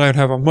 then I'd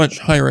have a much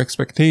higher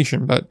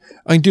expectation. But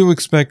I do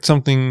expect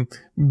something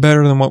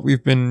better than what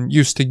we've been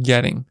used to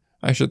getting,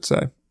 I should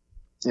say.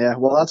 Yeah,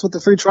 well, that's what the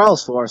free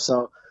trial's for.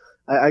 So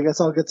I guess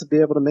I'll get to be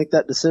able to make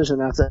that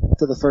decision after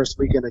the first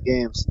weekend of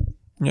games.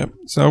 Yep.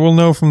 So we'll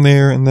know from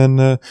there. And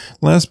then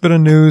last bit of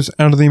news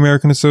out of the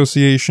American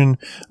Association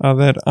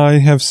that I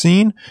have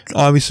seen.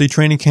 Obviously,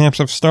 training camps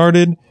have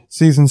started.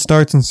 Season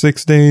starts in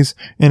 6 days,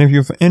 and if you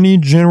have any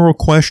general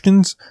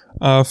questions,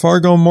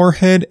 Fargo,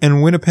 Moorhead,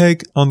 and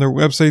Winnipeg on their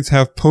websites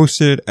have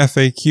posted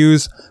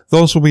FAQs.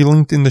 Those will be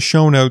linked in the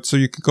show notes, so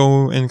you could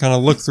go and kind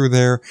of look through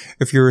there.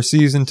 If you're a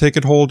season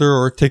ticket holder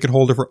or a ticket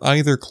holder for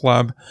either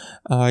club,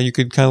 you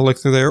could kind of look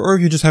through there. Or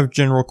if you just have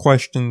general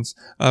questions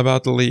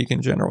about the league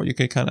in general, you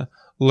could kind of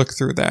look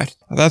through that.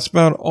 That's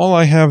about all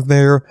I have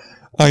there.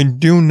 I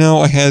do know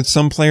I had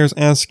some players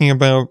asking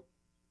about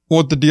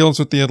what the deal is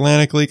with the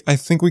Atlantic League. I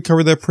think we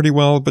covered that pretty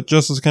well, but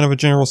just as kind of a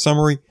general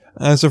summary,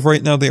 as of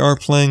right now, they are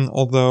playing,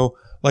 although,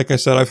 like I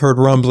said, I've heard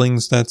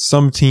rumblings that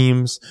some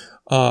teams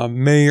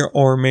may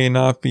or may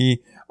not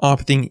be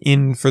opting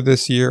in for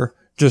this year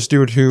just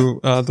due to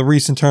the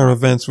recent turn of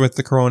events with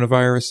the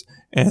coronavirus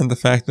and the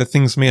fact that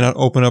things may not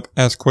open up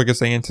as quick as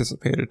they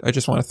anticipated. I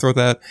just want to throw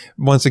that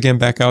once again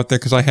back out there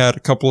because I had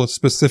a couple of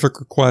specific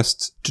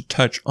requests to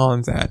touch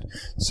on that.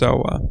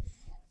 So,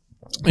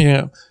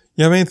 yeah.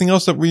 You have anything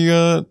else that we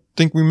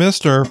think we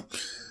missed, or?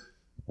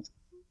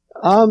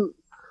 I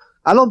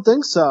don't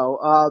think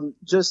so.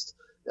 Just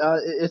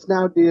if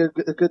now would be a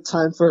good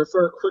time for a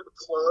quick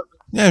plug.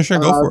 Yeah, sure,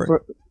 go for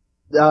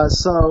it.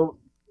 So,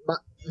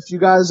 if you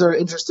guys are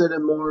interested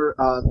in more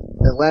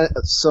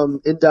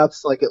some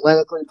in-depth like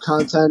Atlantic League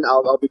content,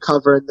 I'll be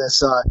covering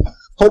this.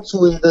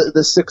 Hopefully,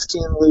 the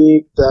 16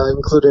 league,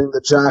 including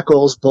the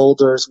Jackals,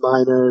 Boulders,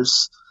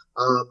 Miners,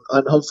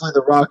 and hopefully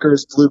the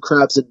Rockers, Blue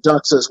Crabs, and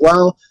Ducks as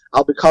well.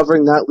 I'll be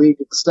covering that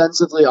league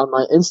extensively on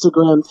my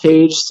Instagram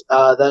page.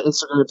 That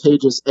Instagram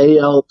page is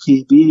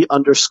ALPB_news.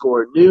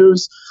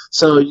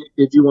 So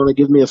if you want to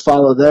give me a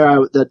follow there,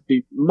 that'd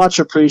be much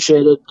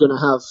appreciated. Going to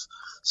have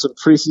some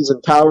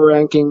preseason power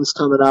rankings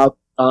coming up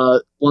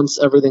once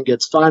everything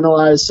gets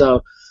finalized.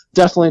 So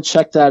definitely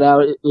check that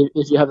out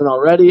if you haven't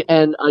already.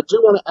 And I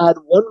do want to add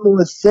one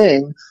more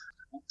thing.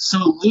 So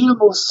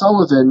Liam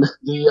O'Sullivan,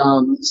 he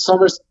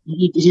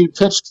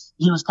pitched.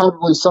 He was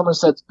probably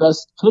Somerset's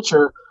best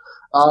pitcher,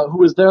 who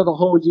was there the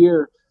whole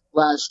year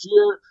last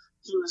year.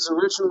 He was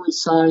originally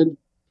signed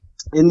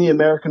in the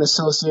American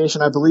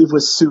Association, I believe,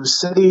 with Sioux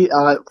City.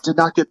 Did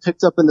not get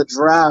picked up in the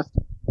draft.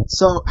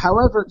 So,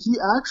 however, he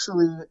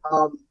actually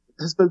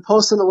has been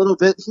posting a little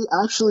bit. He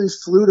actually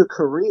flew to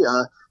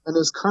Korea and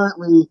is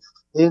currently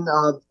in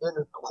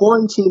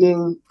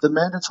quarantining, the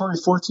mandatory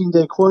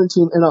 14-day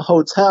quarantine in a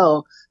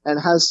hotel, and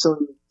has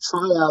some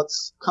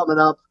tryouts coming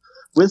up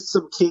with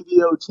some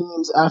KBO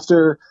teams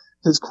after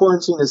his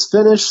quarantine is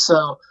finished.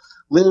 So,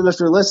 Liam, if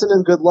you're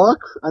listening, good luck.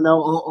 I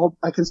know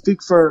I can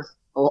speak for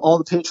all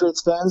the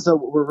Patriots fans that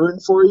we're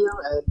rooting for you,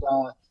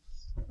 and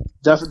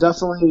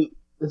definitely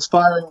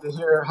inspiring to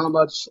hear how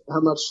much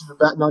you're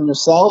betting on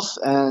yourself,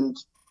 and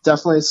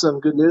definitely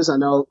some good news. I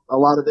know a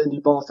lot of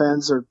indie ball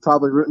fans are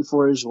probably rooting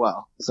for you as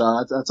well.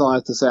 So that's all I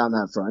have to say on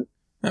that front.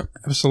 Yeah,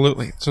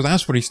 absolutely. So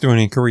that's what he's doing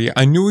in Korea.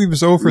 I knew he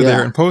was over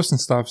there and posting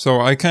stuff,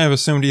 so I kind of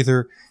assumed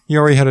either he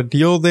already had a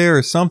deal there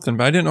or something,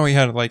 but I didn't know he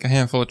had like a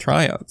handful of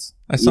tryouts.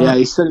 He said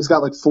he's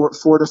got like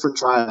four different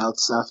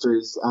tryouts after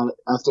he's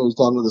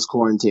done with his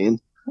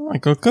quarantine. Oh,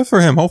 good for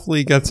him. Hopefully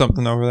he gets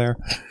something over there.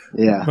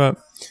 Yeah. But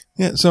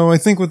yeah, so I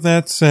think with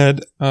that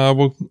said,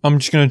 I'm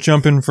just going to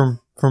jump in for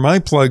my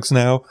plugs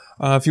now.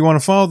 If you want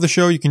to follow the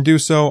show, you can do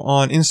so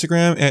on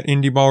Instagram at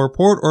Indie Ball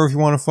Report, or if you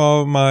want to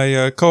follow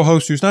my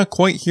co-host who's not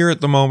quite here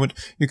at the moment,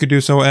 you could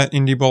do so at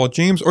Indie Ball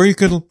James, or you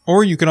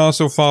could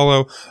also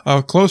follow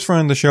a close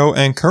friend of the show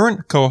and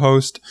current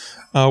co-host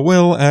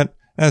Will at,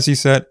 as he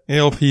said,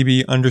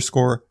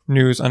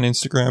 ALPB_news on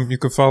Instagram. You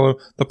can follow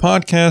the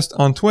podcast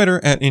on Twitter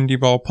at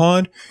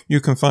IndieBallPod.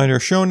 You can find our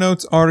show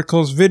notes,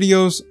 articles,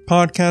 videos,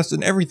 podcasts,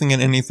 and everything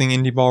and anything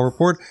Indie Ball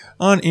Report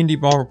on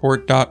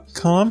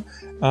IndieBallReport.com.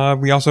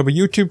 We also have a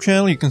YouTube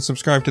channel. You can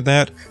subscribe to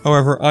that.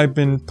 However, I've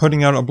been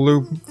putting out a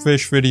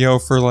Bluefish video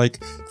for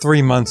like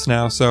 3 months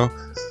now, so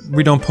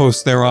we don't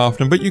post there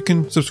often, but you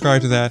can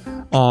subscribe to that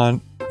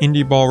on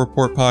Indie Ball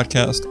Report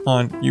podcast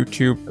on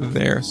YouTube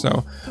there.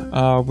 So,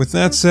 with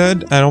that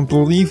said, I don't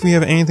believe we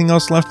have anything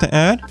else left to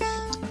add.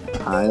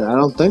 I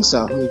don't think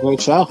so. It was a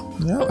great show.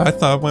 Yeah, I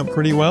thought it went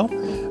pretty well.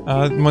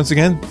 Once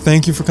again,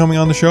 thank you for coming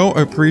on the show.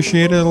 I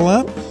appreciate it a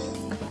lot.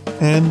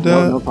 And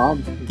no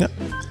problem. Yeah.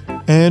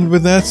 And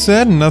with that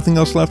said, nothing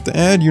else left to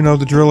add. You know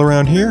the drill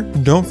around here.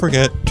 Don't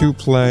forget to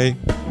play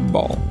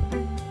ball.